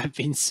 I've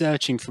been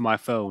searching for my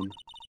phone.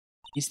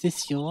 Is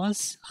this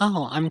yours?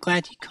 Oh, I'm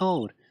glad you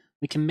called.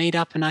 We can meet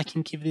up and I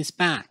can give this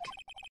back.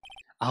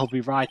 I'll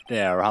be right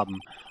there.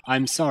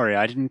 I'm sorry,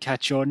 I didn't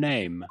catch your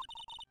name.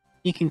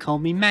 You can call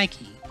me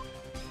Maggie.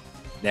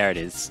 There it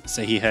is.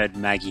 So he heard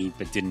Maggie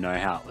but didn't know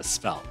how it was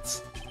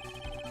spelt.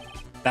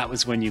 That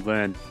was when you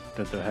learned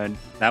that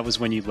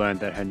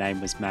her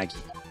name was Maggie.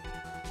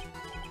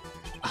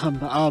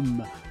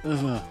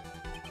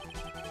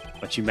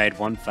 But you made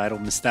one fatal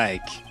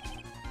mistake.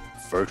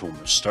 Fatal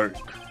mistake?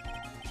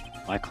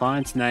 My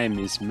client's name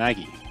is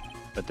Maggie,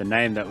 but the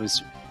name that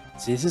was...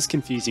 See, this is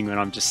confusing when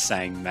I'm just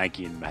saying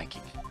Maggie and Maggie.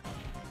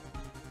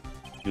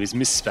 It was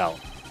misspelled.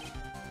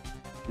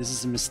 This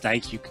is a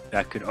mistake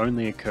that could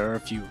only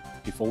occur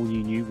if all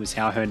you knew was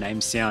how her name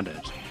sounded.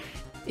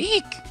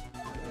 Eek!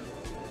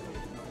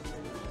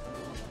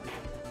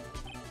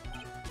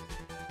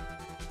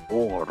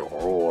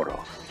 Order.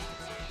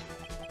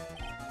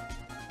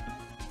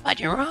 But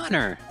Your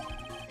Honor,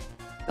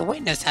 the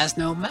witness has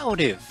no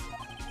motive.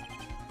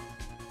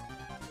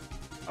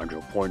 And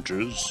your point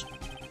is?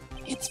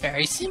 It's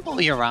very simple,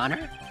 Your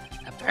Honor.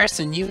 A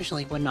person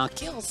usually would not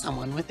kill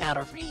someone without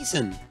a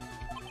reason.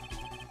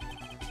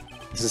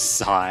 This is a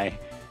sigh.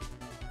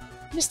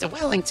 Mr.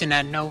 Wellington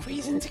had no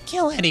reason to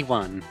kill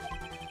anyone.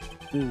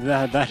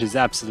 That is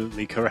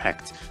absolutely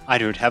correct. I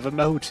don't have a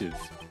motive.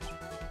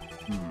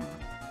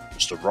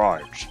 Mr.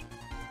 Wright,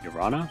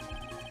 Your Honor?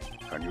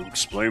 can you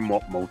explain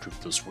what motive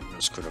this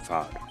witness could have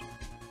had?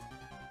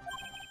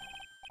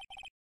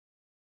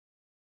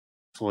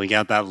 Pulling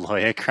out that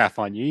lawyer crap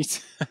on you.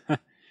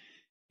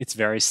 It's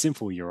very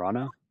simple, Your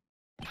Honor.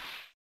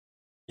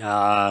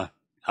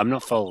 I'm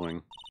not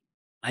following.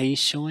 Are you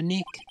sure,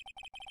 Nick?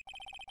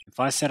 If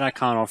I said I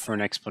can't offer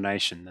an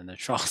explanation, then the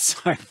trial's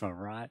over,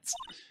 right?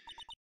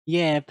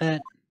 Yeah,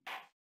 but...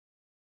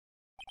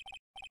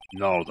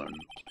 Now then,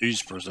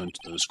 please present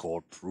to this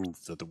court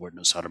proof that the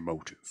witness had a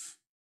motive.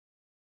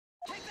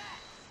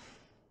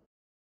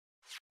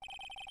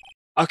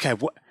 Okay,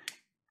 what?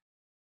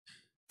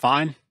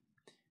 Fine.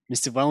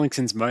 Mr.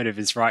 Wellington's motive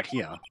is right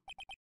here.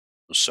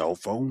 The cell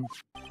phone?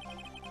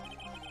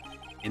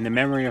 In the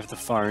memory of the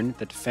phone,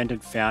 the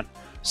defendant found...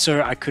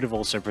 So I could have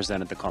also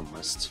presented the con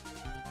list.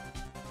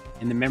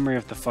 In the memory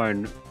of the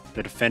phone,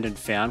 the defendant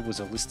found was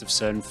a list of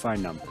certain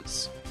phone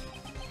numbers.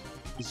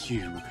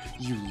 You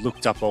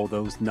looked up all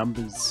those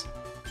numbers?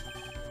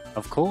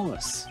 Of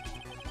course.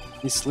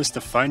 This list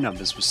of phone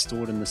numbers was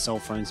stored in the cell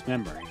phone's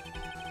memory.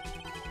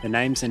 The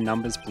names and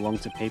numbers belong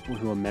to people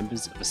who are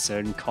members of a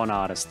certain con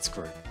artists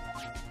group.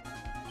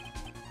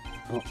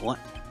 What?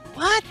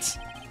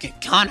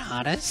 Con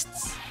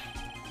artists?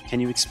 Can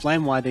you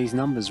explain why these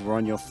numbers were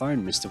on your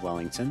phone, Mr.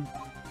 Wellington?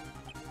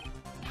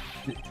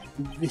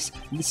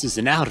 This is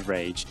an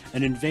outrage,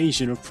 an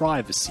invasion of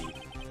privacy.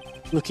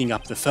 Looking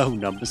up the phone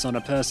numbers on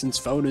a person's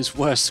phone is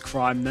worse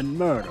crime than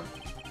murder.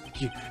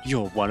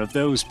 You're one of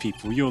those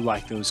people. You're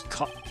like those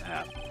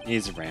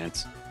here's a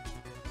rant.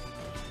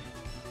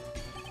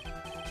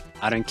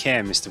 I don't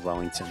care, Mr.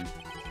 Wellington.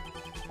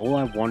 All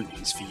I want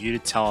is for you to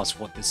tell us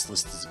what this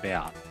list is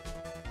about.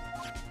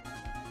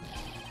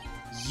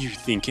 You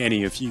think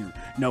any of you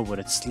know what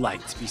it's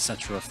like to be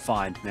such a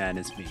refined man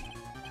as me?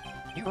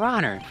 Your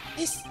Honor,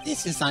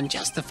 this is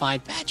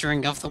unjustified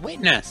badgering of the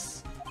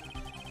witness.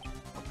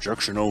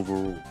 Objection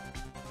overruled.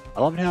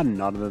 I love how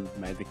none of them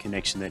made the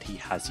connection that he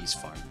has his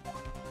phone.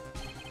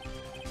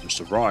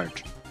 Mr.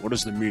 Wright, what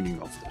is the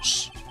meaning of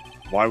this?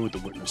 Why would the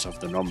witness have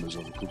the numbers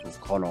of a group of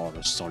con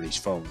artists on his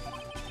phone?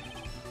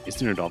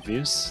 Isn't it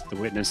obvious? The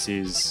witness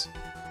is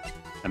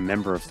a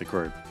member of the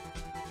group.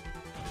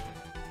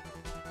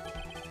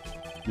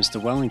 Mr.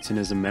 Wellington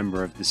is a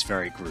member of this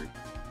very group.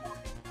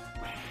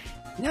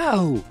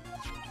 No!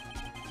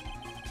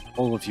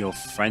 All of your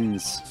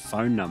friends'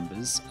 phone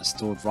numbers are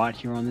stored right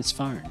here on this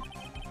phone.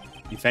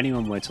 If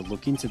anyone were to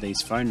look into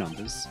these phone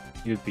numbers,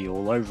 it would be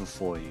all over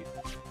for you.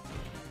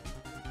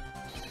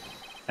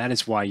 That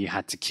is why you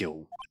had to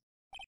kill.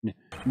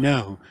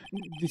 No,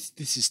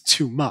 this is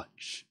too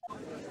much.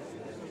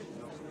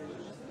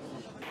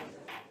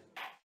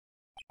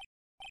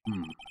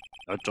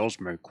 That does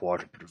make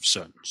quite a bit of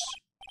sense.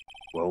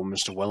 Well,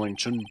 Mr.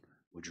 Wellington,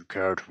 would you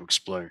care to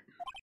explain?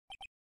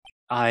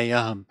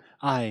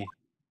 I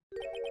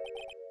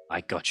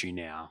got you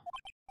now.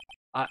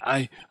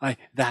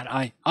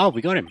 Oh,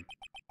 we got him.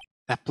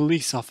 That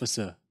police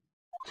officer.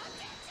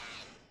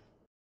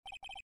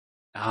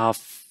 Oh,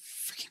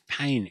 freaking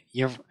Payne.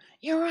 Your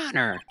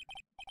Honor.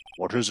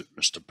 What is it,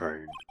 Mr.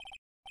 Payne?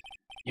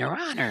 Your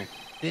Honor,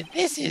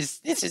 this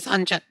is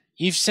unjust.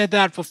 You've said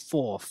that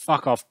before.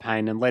 Fuck off,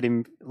 Payne, and let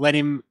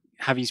him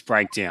have his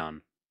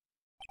breakdown.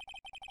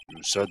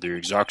 You said the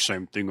exact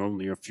same thing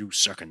only a few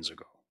seconds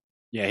ago.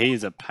 Yeah, he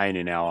is a pain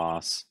in our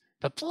ass.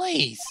 But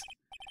please,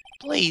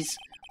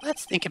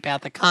 let's think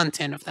about the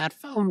content of that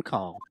phone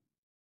call.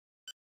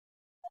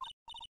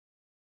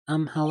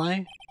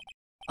 Hello?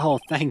 Oh,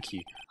 thank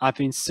you. I've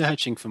been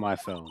searching for my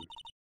phone.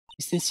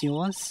 Is this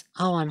yours?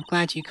 Oh, I'm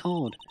glad you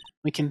called.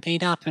 We can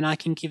beat up and I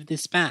can give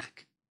this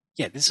back.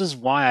 Yeah, this is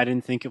why I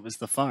didn't think it was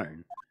the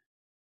phone.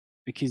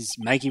 Because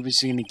Maggie was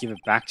going to give it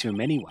back to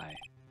him anyway.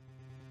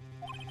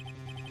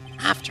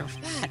 After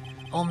that,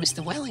 all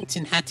Mr.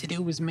 Wellington had to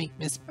do was meet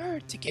Miss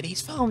Bird to get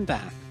his phone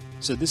back.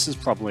 So this is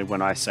probably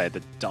when I say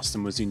that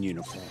Dustin was in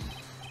uniform.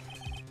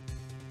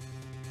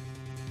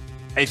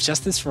 If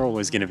Justice for All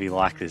is going to be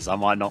like this, I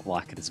might not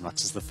like it as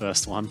much as the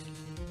first one.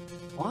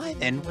 Why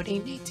then would he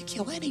need to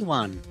kill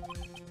anyone?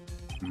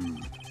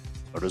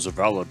 That is a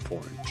valid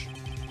point.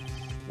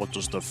 What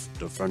does the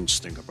defense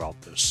think about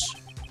this?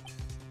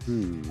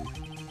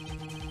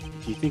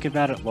 If you think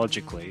about it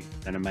logically,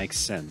 then it makes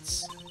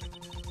sense.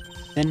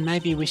 Then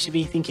maybe we should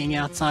be thinking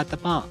outside the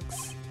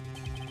box.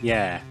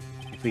 Yeah,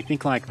 if we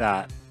think like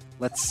that,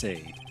 let's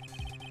see.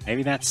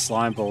 Maybe that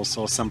slimeball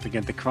saw something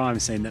at the crime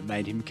scene that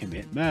made him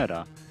commit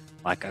murder,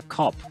 like a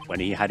cop when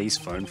he had his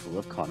phone full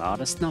of con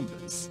artist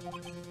numbers.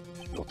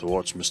 Your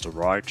thoughts, Mr.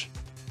 Wright?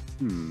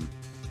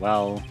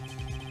 Well,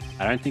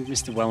 I don't think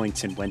Mr.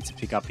 Wellington went to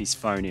pick up his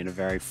phone in a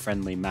very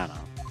friendly manner.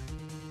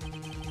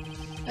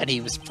 But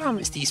he was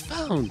promised his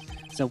phone,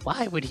 so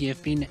why would he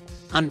have been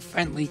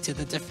unfriendly to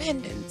the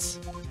defendants?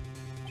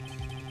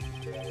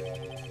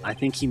 I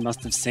think he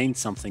must have seen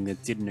something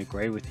that didn't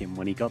agree with him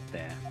when he got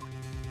there.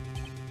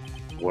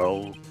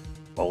 Well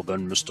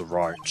then, Mr.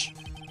 Wright,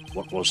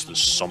 what was this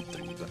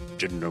something that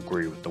didn't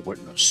agree with the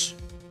witness?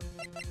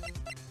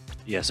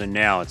 Yeah, so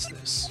now it's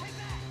this.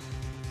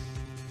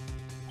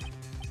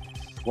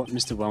 What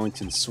Mr.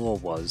 Wellington saw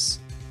was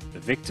the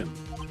victim.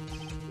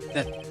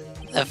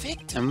 The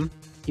victim?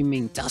 You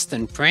mean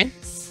Dustin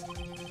Prince?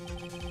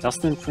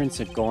 Dustin Prince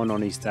had gone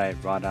on his date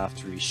right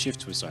after his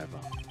shift was over.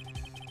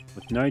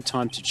 With no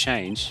time to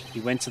change, he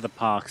went to the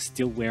park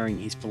still wearing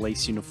his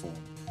police uniform.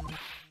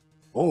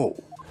 Oh,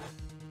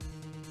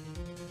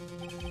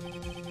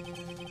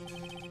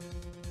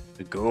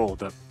 The girl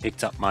that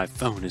picked up my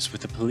phone is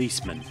with a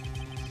policeman.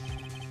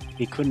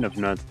 He couldn't have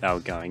known that they were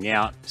going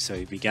out, so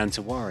he began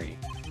to worry.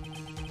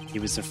 He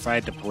was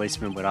afraid the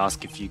policeman would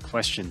ask a few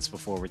questions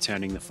before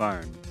returning the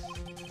phone.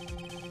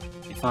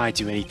 If I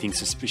do anything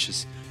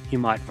suspicious, he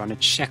might run a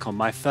check on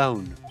my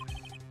phone.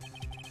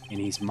 In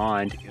his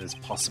mind, it was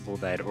possible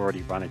they had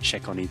already run a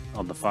check on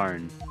the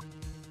phone.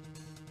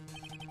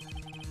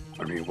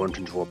 and he went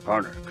into a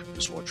panic,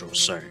 is what you're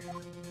saying.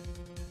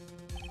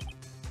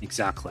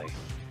 Exactly.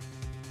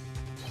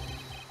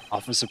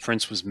 Officer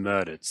Prince was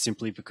murdered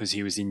simply because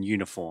he was in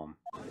uniform.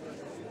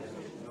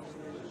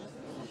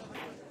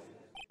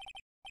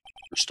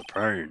 Mr.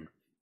 Payne,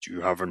 do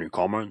you have any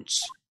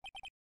comments?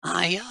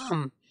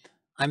 I'm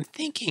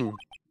thinking.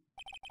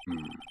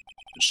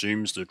 It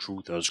seems the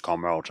truth has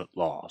come out at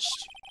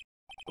last.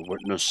 The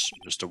witness,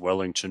 Mr.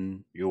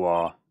 Wellington, you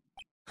are...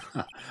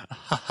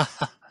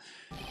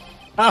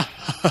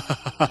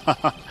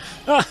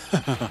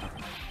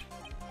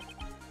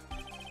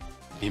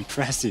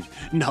 Impressive.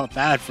 Not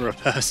bad for a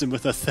person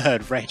with a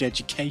third-rate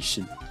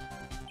education.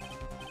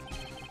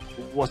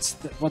 What's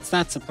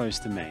that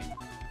supposed to mean?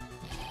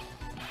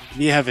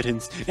 The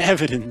evidence!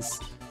 Evidence!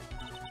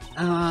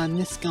 And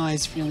this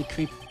guy's really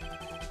creepy.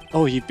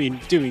 All you've been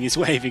doing is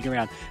waving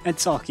around and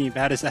talking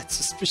about is that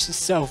suspicious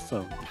cell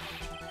phone.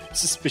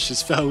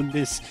 Suspicious phone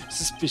this,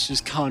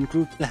 suspicious con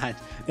group that.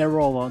 They're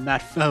all on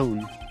that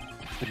phone.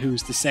 But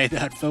who's to say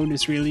that phone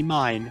is really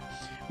mine?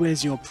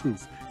 Where's your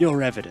proof?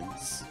 Your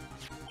evidence?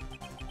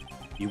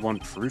 You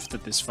want proof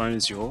that this phone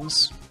is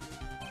yours?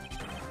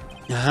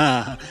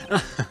 Ah,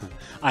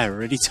 I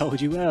already told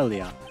you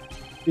earlier.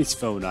 This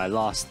phone I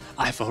lost,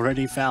 I've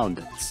already found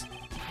it.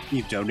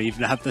 You don't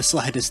even have the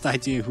slightest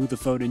idea who the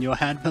phone in your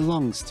hand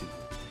belongs to.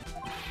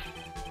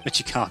 But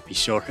you can't be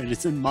sure it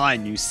isn't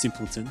mine, you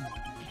simpleton.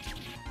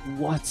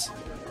 What?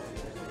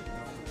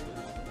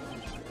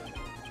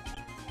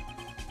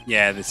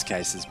 Yeah, this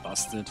case is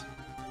busted.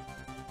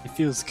 It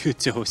feels good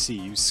to see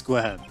you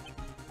squirm.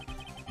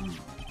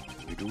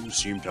 We do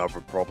seem to have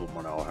a problem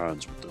on our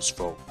hands with this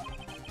phone.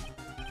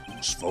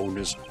 Whose phone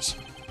is it?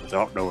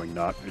 Without knowing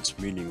that, it's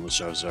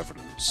meaningless as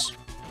evidence.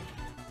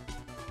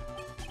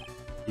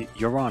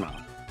 Your Honor,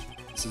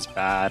 this is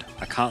bad.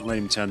 I can't let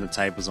him turn the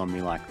tables on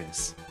me like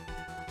this.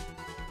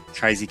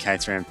 Crazy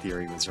Caterham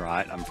theory was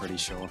right, I'm pretty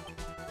sure.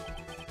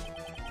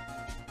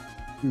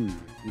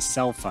 His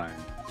cell phone.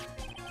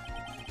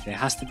 There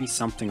has to be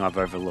something I've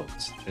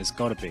overlooked. There's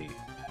gotta be.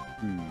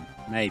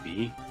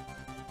 Maybe.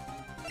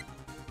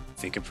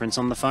 Fingerprints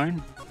on the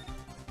phone?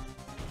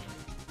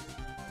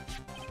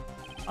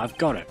 I've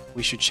got it.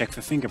 We should check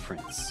for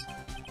fingerprints.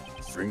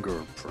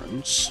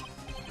 Fingerprints?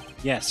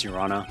 Yes, Your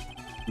Honor.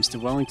 Mr.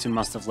 Wellington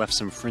must have left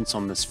some prints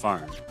on this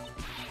phone.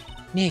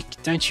 Nick,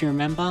 don't you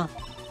remember?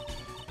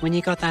 When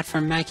you got that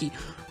from Maggie,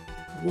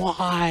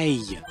 Why?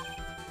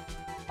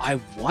 I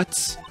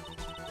what?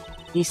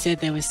 you said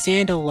there was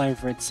sand all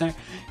over it, so...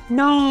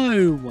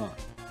 No!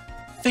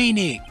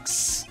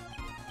 Phoenix!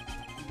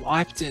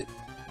 Wiped it.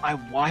 I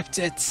wiped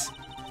it.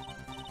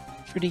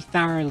 Pretty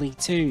thoroughly,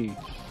 too.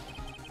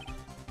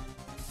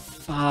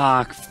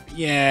 Fuck.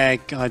 Yeah,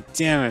 god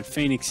damn it.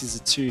 Phoenix is a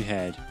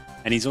two-head.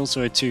 And he's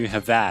also a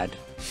two-havad.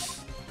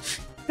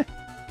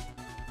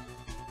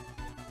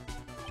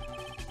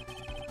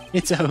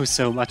 It's oh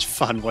so much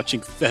fun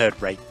watching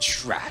third-rate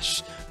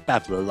trash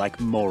babble like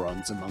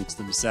morons amongst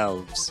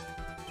themselves.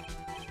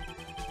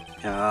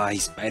 Ah,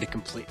 he's made a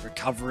complete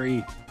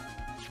recovery.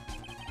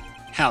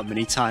 How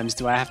many times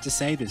do I have to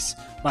say this?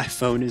 My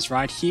phone is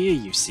right here,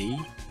 you see.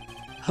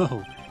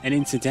 Oh, and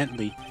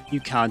incidentally, you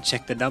can't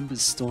check the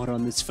numbers stored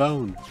on this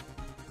phone.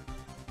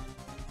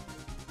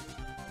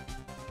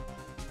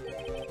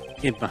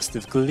 It must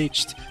have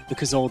glitched,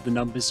 because all the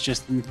numbers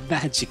just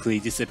magically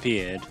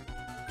disappeared.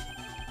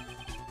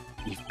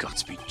 You've got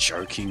to be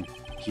joking.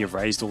 He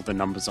erased all the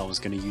numbers I was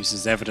going to use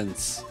as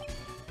evidence.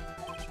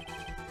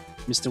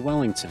 Mr.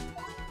 Wellington.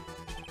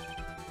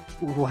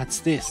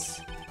 What's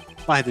this?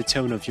 By the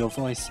tone of your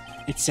voice,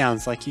 it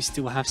sounds like you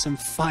still have some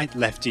fight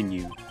left in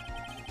you.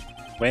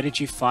 Where did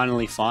you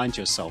finally find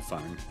your cell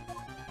phone?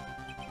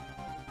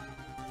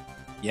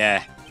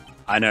 Yeah,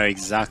 I know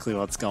exactly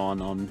what's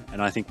going on,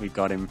 and I think we've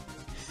got him.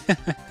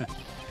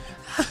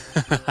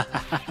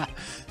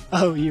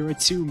 Oh, you are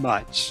too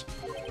much.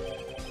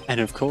 And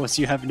of course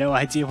you have no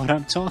idea what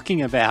I'm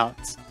talking about.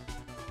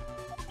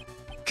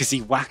 Because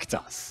he whacked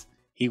us.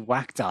 He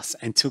whacked us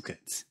and took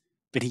it.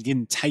 But he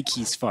didn't take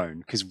his phone,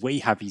 because we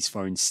have his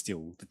phone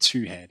still, the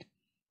two-head.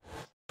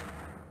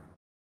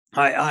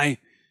 Oh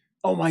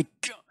my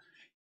god.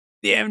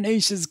 The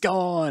amnesia's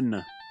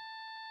gone.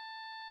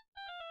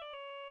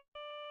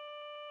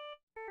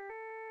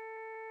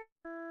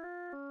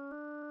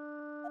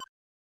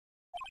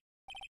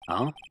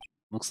 Huh?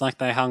 Looks like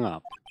they hung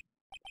up.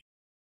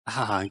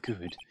 Ah,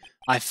 good.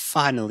 I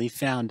finally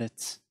found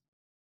it.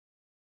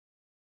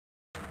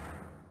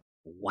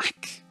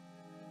 Whack.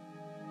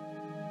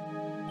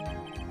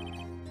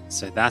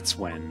 So that's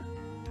when.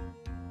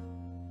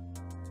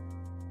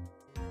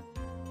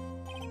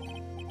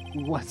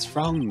 What's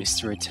wrong,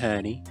 Mr.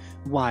 Attorney?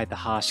 Why the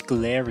harsh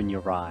glare in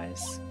your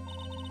eyes?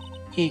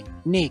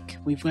 Nick,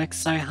 we've worked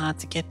so hard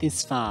to get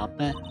this far,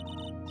 but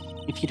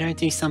if you don't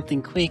do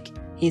something quick,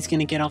 he's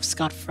gonna get off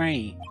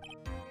scot-free.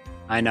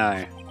 I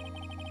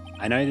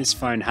know this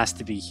phone has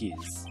to be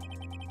his.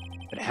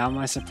 But how am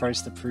I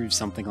supposed to prove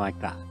something like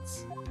that?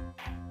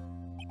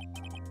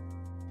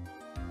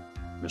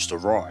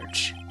 Mr.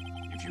 Wright,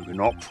 if you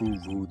cannot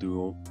prove who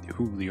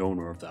the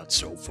owner of that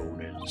cell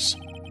phone is,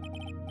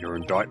 your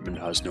indictment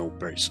has no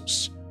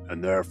basis,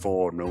 and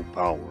therefore no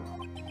power.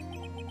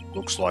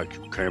 Looks like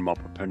you came up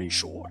a penny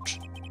short.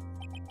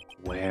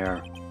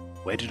 Where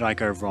did I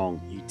go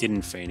wrong? You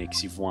didn't,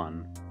 Phoenix, you've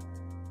won.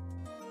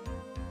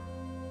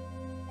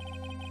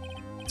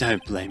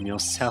 Don't blame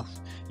yourself.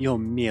 You're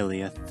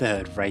merely a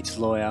third-rate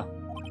lawyer.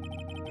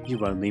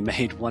 You only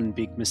made one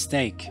big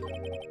mistake.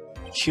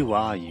 Who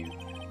are you?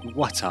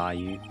 What are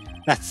you?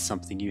 That's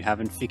something you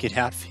haven't figured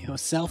out for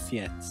yourself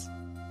yet.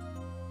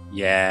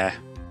 Yeah.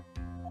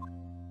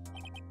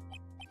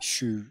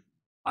 Who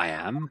I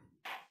am?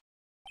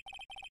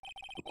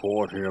 The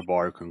court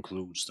hereby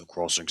concludes the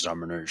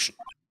cross-examination.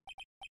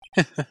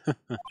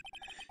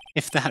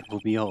 If that will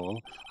be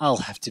all, I'll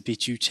have to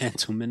bid you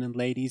gentlemen and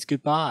ladies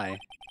goodbye.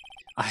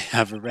 I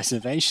have a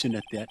reservation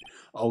at that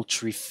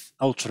ultra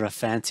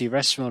fancy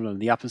restaurant on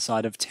the upper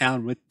side of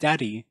town with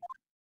Daddy.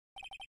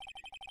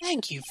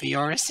 Thank you for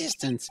your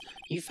assistance.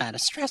 You've had a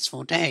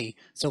stressful day,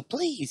 so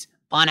please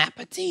Bon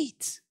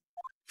appetit!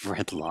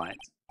 Red light.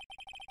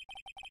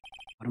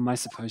 What am I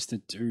supposed to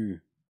do?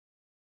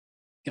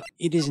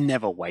 It is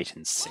never wait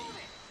and see.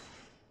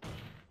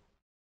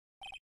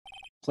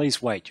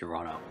 Please wait, Your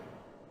Honor.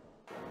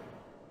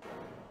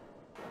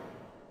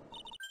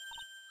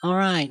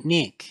 Alright,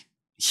 Nick.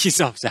 He's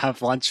off to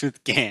have lunch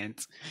with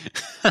Gant.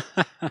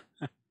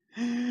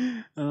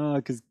 Oh,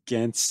 because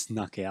Gant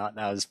snuck out.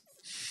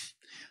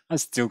 I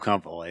still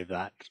can't believe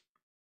that.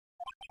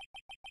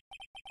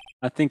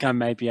 I think I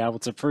may be able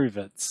to prove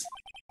it.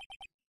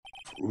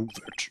 Prove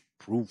it?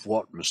 Prove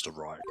what, Mr.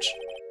 Wright?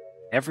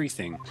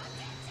 Everything.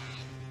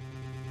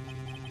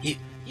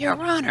 Your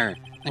Honor,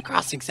 the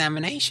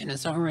cross-examination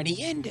has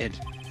already ended.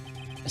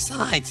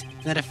 Besides,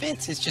 the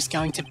defense is just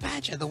going to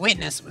badger the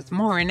witness with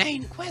more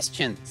inane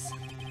questions.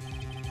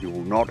 You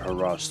will not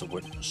harass the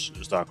witness.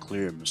 Is that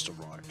clear, Mr.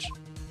 Wright?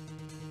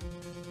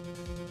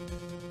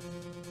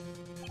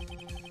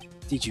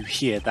 Did you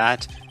hear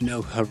that?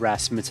 No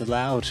harassment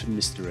allowed,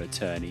 Mr.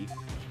 Attorney.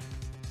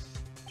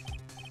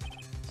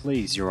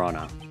 Please, Your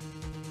Honor.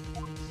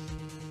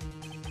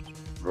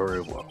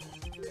 Very well.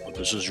 But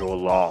this is your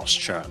last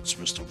chance,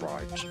 Mr.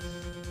 Wright.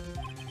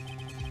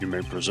 You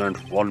may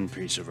present one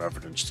piece of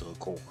evidence to the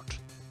court.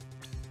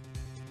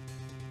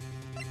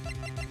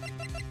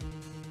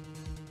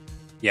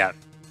 Yeah.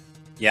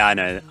 Yeah, I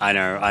know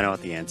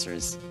what the answer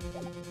is.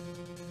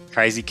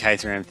 Crazy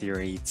Caterham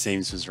theory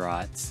seems was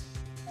right.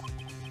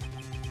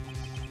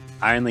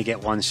 I only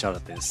get one shot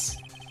at this.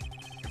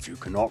 If you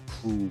cannot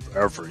prove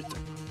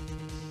everything,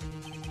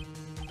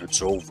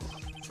 it's over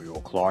for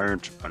your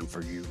client and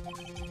for you.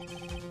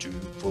 Do you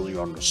fully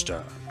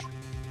understand?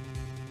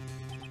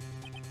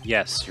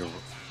 Yes, you're...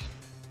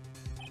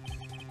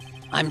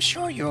 I'm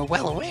sure you're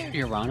well aware,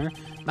 Your Honor,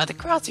 but the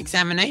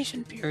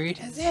cross-examination period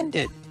has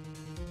ended.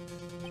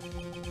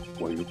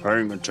 Were you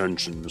paying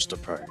attention, Mr.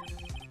 Payne?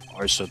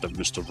 I said that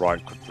Mr.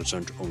 Wright could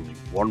present only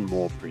one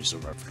more piece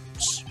of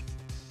evidence.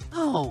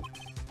 Oh,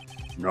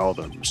 Now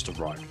then, Mr.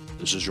 Wright,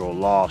 this is your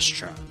last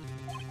chance.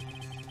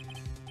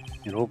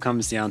 It all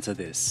comes down to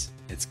this.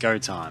 It's go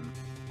time.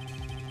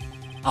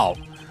 Oh,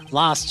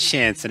 last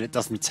chance and it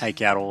doesn't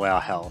take out all our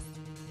health.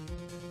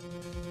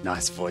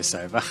 Nice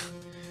voiceover.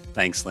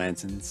 Thanks,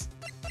 Lanterns.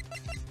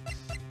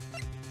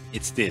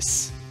 It's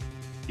this.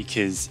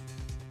 Because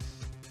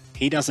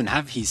he doesn't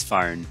have his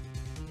phone.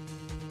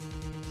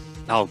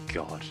 Oh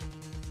god.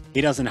 He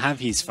doesn't have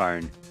his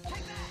phone.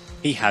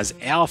 He has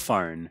our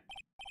phone.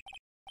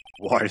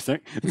 Why,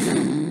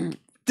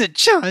 The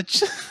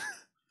judge!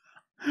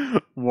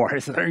 why,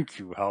 thank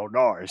you, how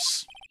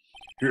nice.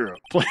 Here,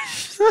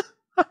 please.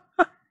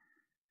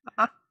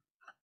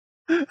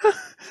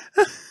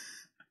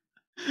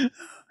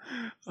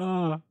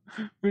 Oh,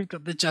 we've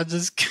got the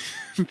judge's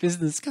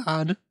business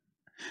card.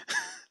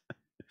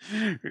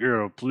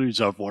 Here, please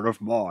have one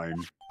of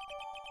mine.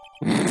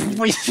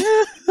 Wait.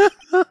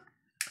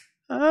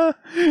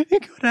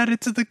 It got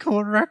added to the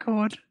court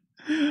record.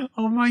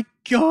 Oh my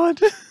god.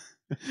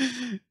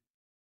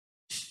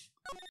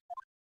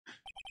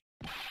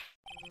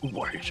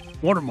 Wait,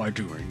 what am I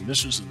doing?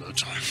 This isn't the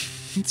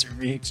time to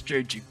be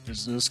exchanging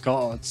business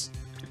cards.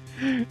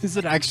 Is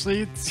it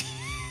actually?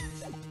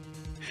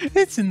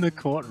 It's in the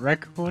court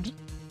record.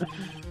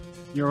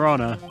 Your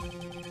Honor,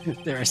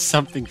 there is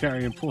something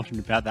very important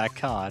about that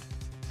card,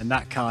 and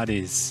that card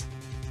is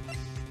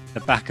the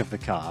back of the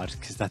card,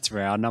 because that's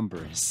where our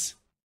number is.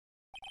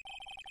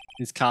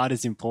 This card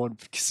is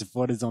important because of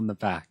what is on the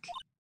back.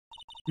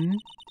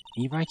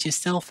 you wrote your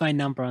cell phone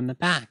number on the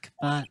back,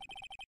 but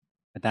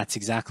that's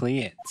exactly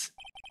it.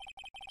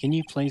 Can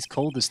you please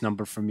call this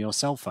number from your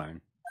cell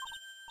phone?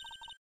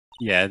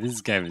 Yeah,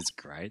 this game is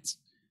great.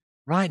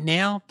 right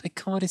now, the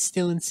court is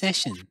still in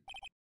session.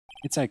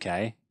 It's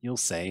okay, you'll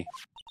see.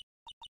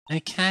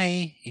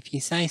 Okay, if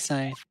you say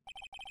so.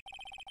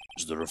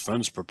 Is the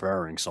defense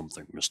preparing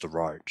something, Mr.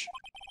 Wright?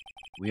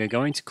 We are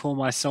going to call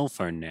my cell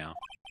phone now.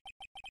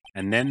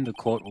 And then the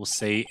court will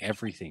see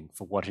everything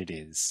for what it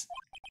is.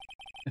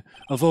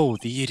 Of all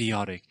the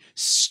idiotic,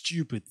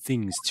 stupid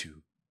things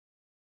to.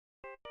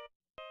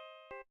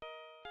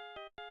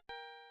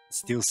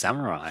 Steel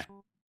Samurai.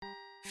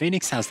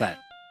 Phoenix has that.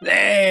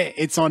 There!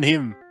 It's on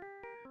him!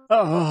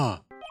 Oh!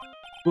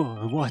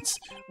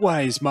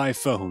 Why is my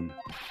phone?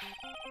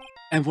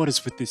 And what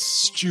is with this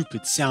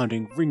stupid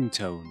sounding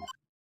ringtone?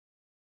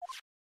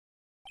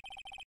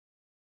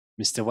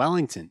 Mr.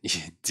 Wellington,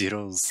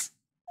 diddles.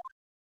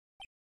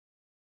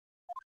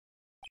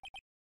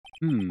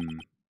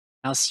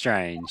 How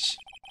strange.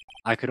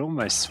 I could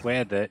almost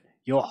swear that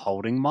you're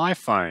holding my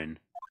phone.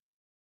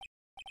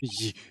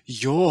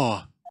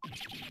 You're...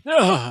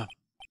 No,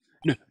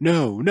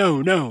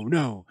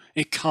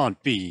 it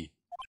can't be.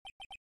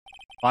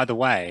 By the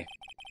way,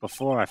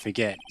 before I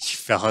forget, you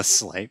fell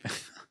asleep.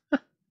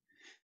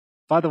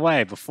 By the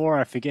way, before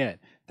I forget,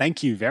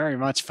 thank you very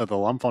much for the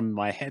lump on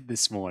my head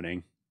this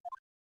morning.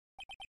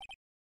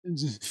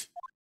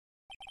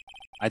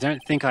 I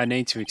don't think I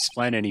need to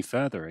explain any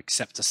further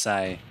except to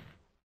say,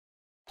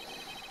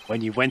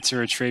 when you went to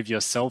retrieve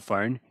your cell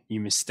phone, you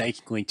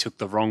mistakenly took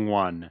the wrong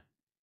one.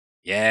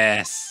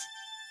 Yes,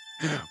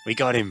 We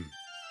got him.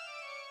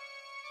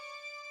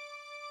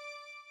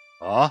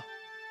 Oh,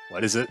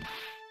 what is it?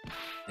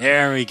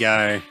 There we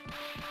go.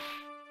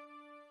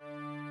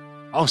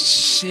 Oh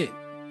shit.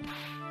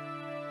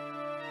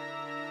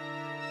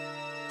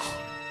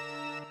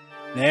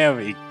 There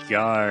we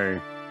go.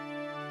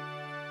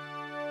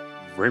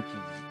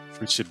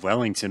 Richard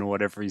Wellington, or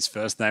whatever his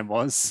first name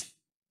was.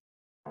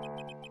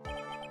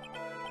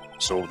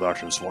 So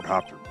that is what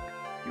happened.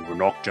 You were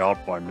knocked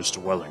out by Mr.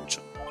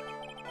 Wellington.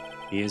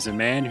 He is a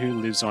man who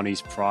lives on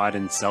his pride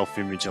and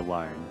self-image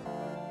alone.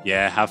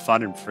 Yeah, have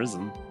fun in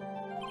prison.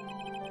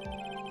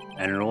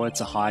 And in order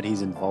to hide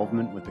his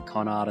involvement with the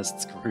con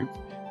artists group,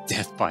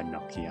 Death by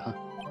Nokia,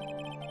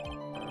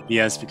 he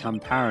has become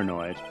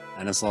paranoid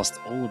and has lost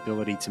all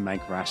ability to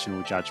make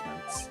rational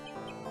judgments.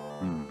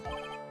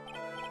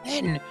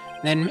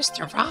 Then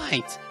Mr.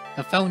 Right,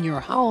 the phone you're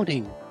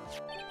holding.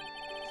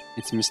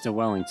 It's Mr.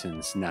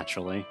 Wellington's,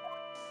 naturally.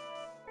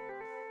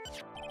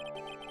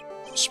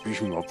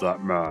 Speaking of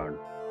that man,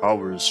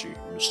 how is he,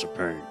 Mr.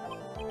 Payne?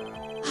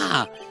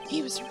 Ah,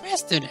 he was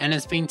arrested and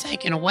has been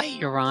taken away,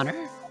 Your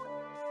Honor.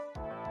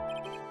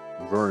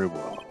 Very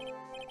well.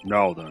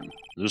 Now then,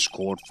 this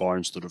court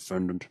finds the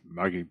defendant,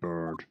 Maggie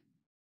Bird.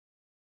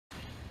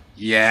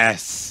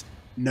 Yes!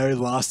 No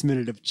last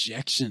minute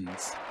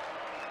objections.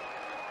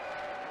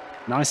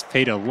 Nice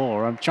Peter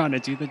Law, I'm trying to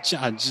do the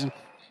judge.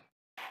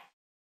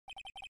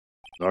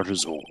 That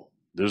is all.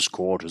 This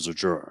court is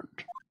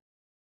adjourned.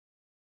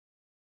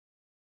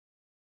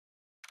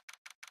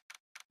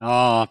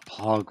 Oh,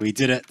 Pog, we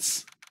did it.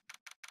 It's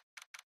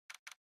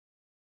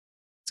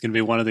going to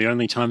be one of the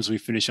only times we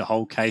finish a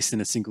whole case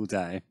in a single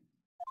day.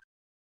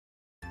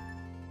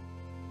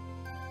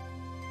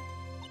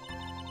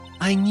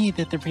 I knew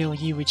that the real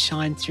you would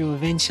shine through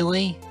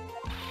eventually.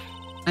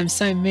 I'm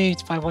so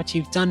moved by what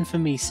you've done for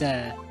me,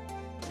 sir.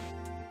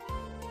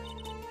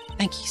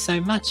 Thank you so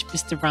much,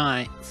 Mr.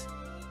 Wright.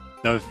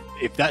 No,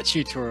 if that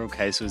tutorial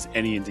case was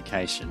any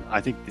indication,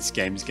 I think this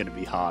game's going to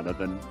be harder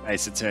than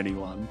Ace Attorney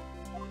 1.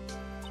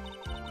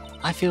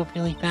 I feel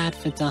really bad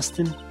for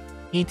Dustin.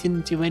 He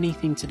didn't do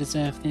anything to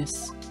deserve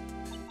this.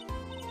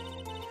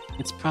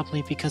 It's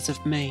probably because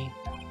of me.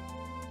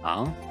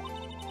 Huh?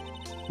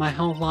 My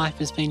whole life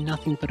has been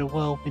nothing but a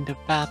whirlwind of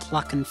bad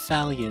luck and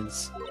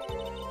failures.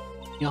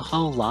 Your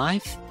whole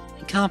life?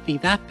 It can't be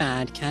that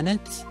bad, can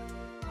it?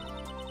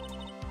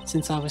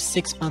 Since I was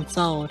 6 months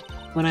old,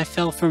 when I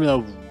fell from the...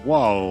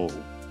 Whoa.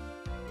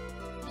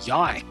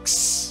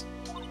 Yikes.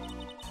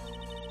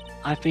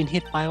 I've been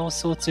hit by all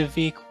sorts of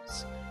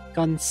vehicles,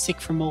 gotten sick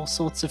from all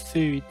sorts of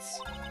foods,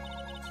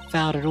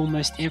 failed at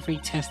almost every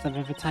test I've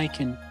ever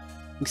taken,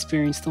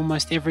 experienced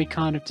almost every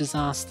kind of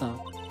disaster,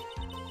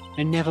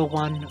 and never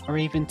won or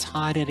even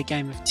tied at a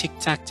game of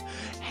tic-tac-toe.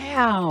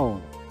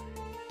 How?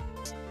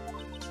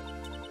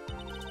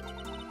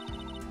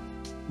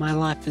 My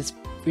life has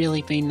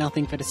really been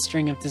nothing but a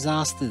string of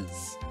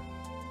disasters.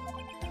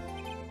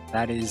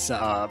 That is,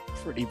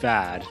 pretty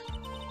bad.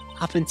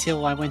 Up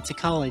until I went to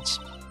college,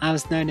 I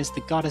was known as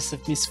the Goddess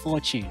of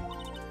Misfortune.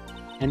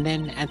 And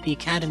then at the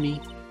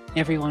academy,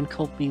 everyone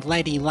called me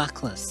Lady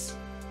Luckless.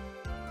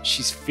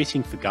 She's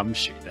fitting for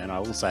Gumshoe then, I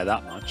will say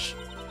that much.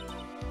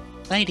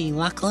 Lady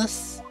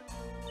Luckless?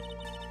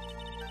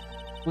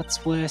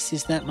 What's worse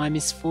is that my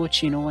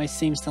misfortune always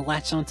seems to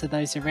latch onto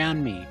those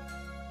around me.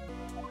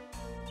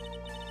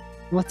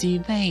 What do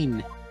you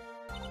mean?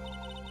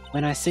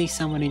 When I see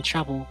someone in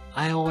trouble,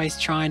 I always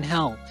try and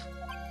help.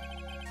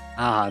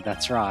 Ah,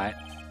 that's right.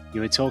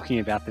 You were talking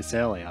about this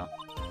earlier.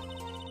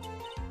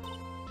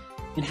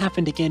 It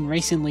happened again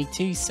recently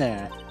too,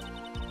 sir.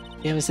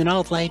 There was an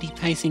old lady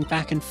pacing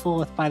back and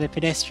forth by the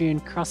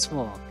pedestrian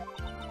crosswalk.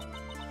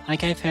 I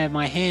gave her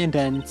my hand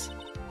and,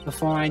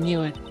 before I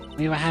knew it,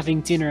 we were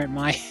having dinner at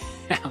my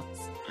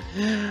house.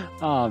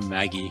 Oh,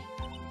 Maggie.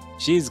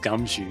 She's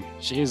Gumshoe.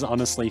 She is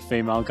honestly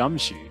female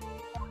Gumshoe.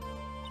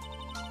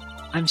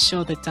 I'm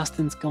sure that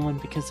Dustin's gone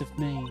because of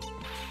me.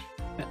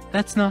 But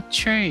that's not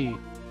true.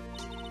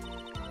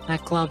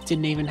 That glove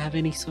didn't even have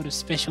any sort of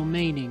special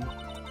meaning.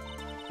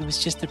 It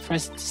was just a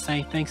present to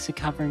say thanks for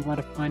covering one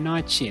of my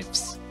night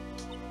shifts.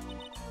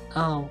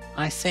 Oh,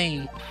 I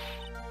see.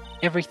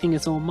 Everything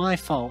is all my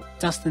fault.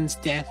 Dustin's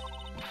death.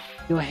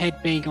 Your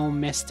head being all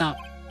messed up.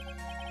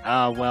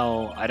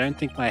 Well, I don't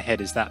think my head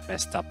is that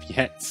messed up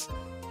yet.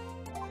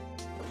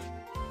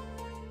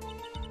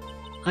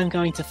 I'm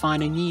going to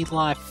find a new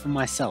life for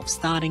myself,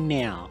 starting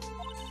now.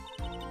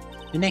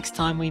 The next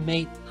time we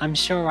meet, I'm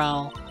sure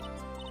I'll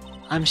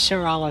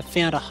have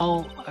found a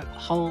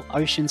whole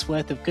ocean's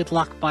worth of good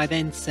luck by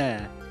then,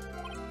 sir.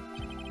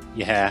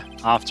 Yeah,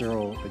 after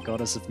all, the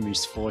Goddess of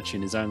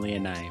Misfortune is only a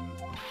name.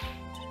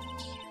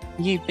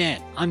 You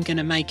bet, I'm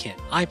gonna make it,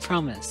 I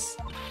promise.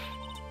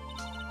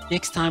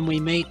 Next time we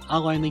meet,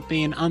 I'll only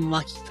be an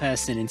unlucky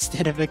person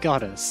instead of a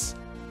goddess.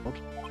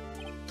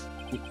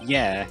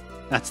 Yeah,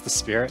 that's the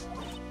spirit.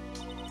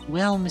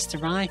 Well, Mr.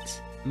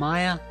 Wright,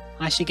 Maya,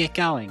 I should get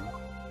going.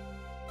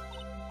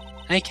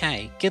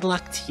 Okay, good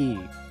luck to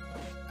you.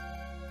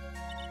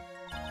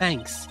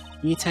 Thanks,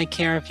 you take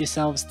care of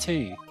yourselves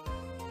too.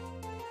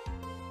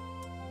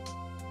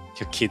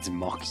 Your kids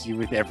mock you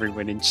with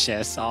everyone in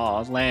chess.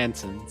 Oh,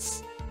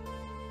 lanterns.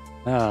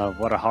 Oh,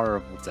 what a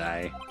horrible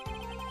day.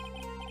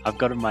 I've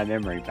gotten my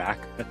memory back,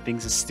 but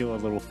things are still a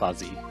little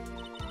fuzzy.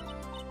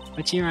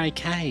 But you're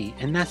okay,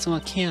 and that's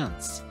what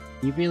counts.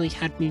 You really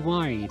had me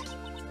worried.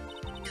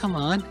 Come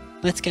on,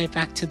 let's go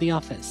back to the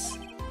office.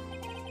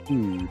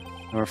 I'm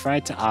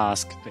afraid to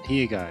ask, but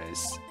here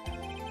goes.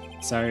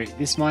 So,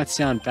 this might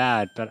sound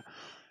bad, but...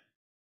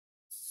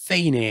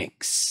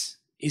 Phoenix!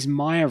 Is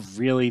Maya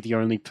really the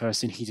only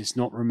person he does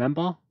not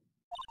remember?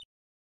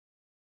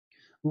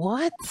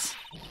 What?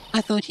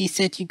 I thought you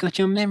said you got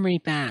your memory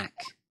back.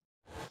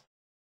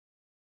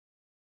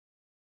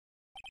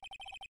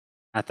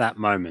 At that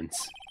moment,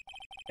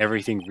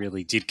 everything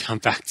really did come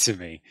back to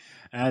me.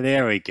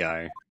 There we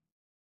go.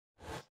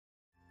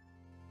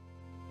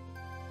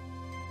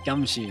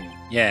 Gumshoe.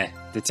 Yeah,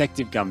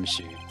 Detective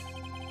Gumshoe.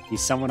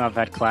 He's someone I've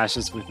had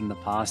clashes with in the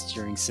past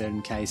during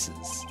certain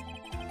cases,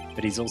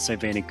 but he's also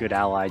been a good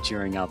ally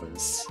during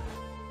others.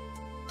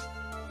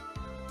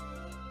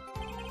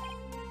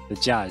 The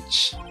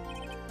Judge.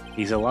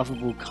 He's a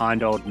lovable,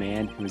 kind old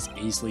man who is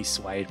easily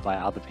swayed by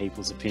other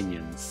people's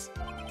opinions.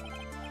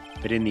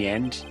 But in the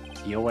end,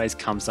 he always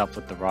comes up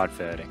with the right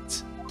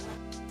verdict.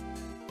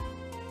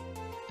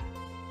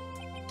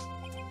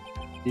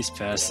 This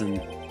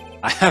person,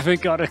 I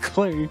haven't got a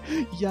clue.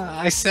 Yeah,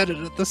 I said it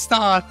at the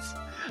start.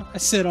 I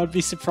said I'd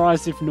be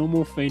surprised if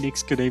normal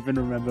Phoenix could even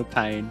remember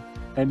Pain.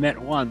 They met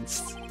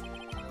once.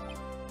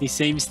 He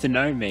seems to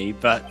know me,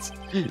 but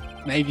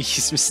maybe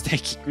he's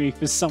mistaking me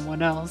for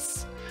someone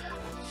else.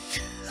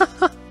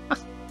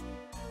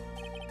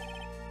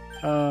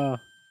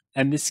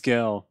 And this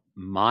girl,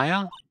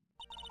 Maya?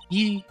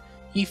 You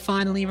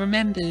finally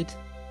remembered.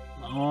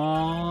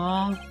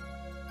 Aww.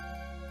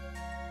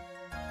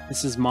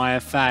 This is Maya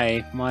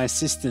Fey, my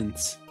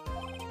assistant.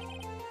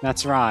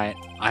 That's right,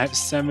 I have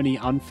so many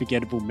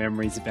unforgettable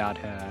memories about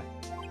her.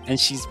 And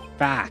she's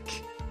back.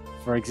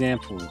 For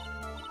example,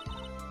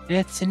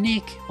 It's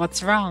Nick,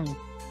 what's wrong?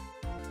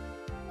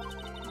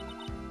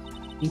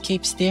 You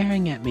keep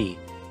staring at me.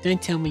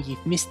 Don't tell me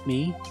you've missed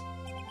me.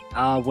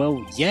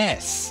 Well,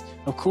 yes.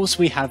 Of course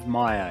we have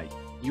Maya.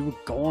 You were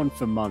gone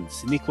for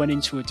months. Nick went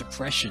into a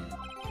depression.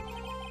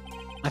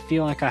 I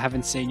feel like I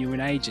haven't seen you in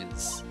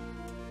ages.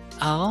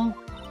 Oh?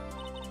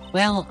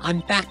 Well, I'm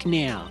back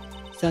now,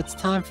 so it's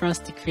time for us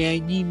to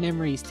create new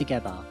memories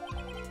together.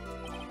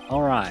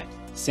 Alright,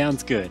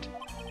 sounds good.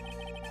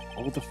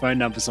 All the phone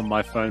numbers on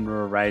my phone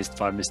were erased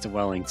by Mr.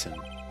 Wellington.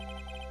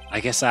 I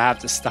guess I have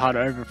to start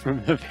over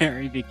from the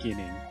very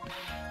beginning.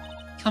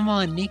 Come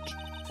on, Nick.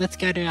 Let's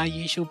go to our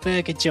usual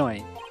burger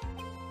joint.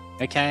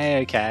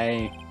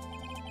 Okay.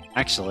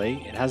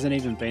 Actually, it hasn't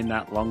even been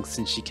that long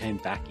since she came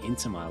back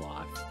into my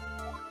life.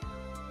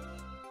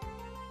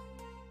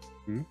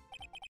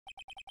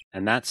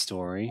 And that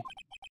story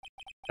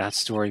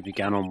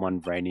began on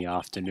one rainy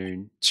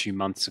afternoon 2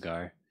 months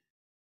ago.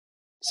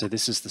 So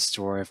this is the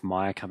story of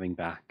Maya coming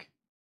back.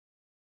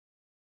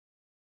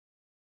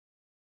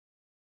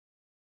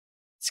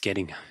 It's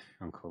getting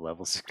on cool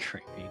levels of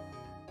creepy.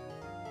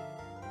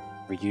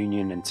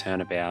 Reunion and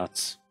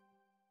Turnabout.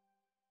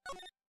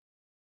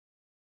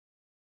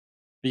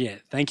 But yeah,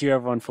 thank you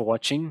everyone for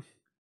watching.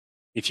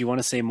 If you want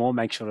to see more,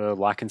 make sure to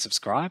like and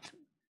subscribe.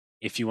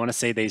 If you want to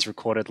see these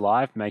recorded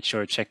live, make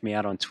sure to check me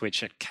out on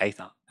Twitch at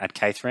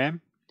Kaithram.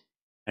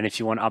 And if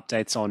you want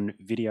updates on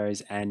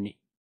videos and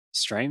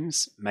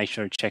streams, make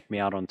sure to check me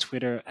out on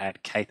Twitter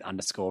at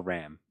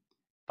Kaith_Ram.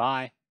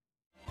 Bye.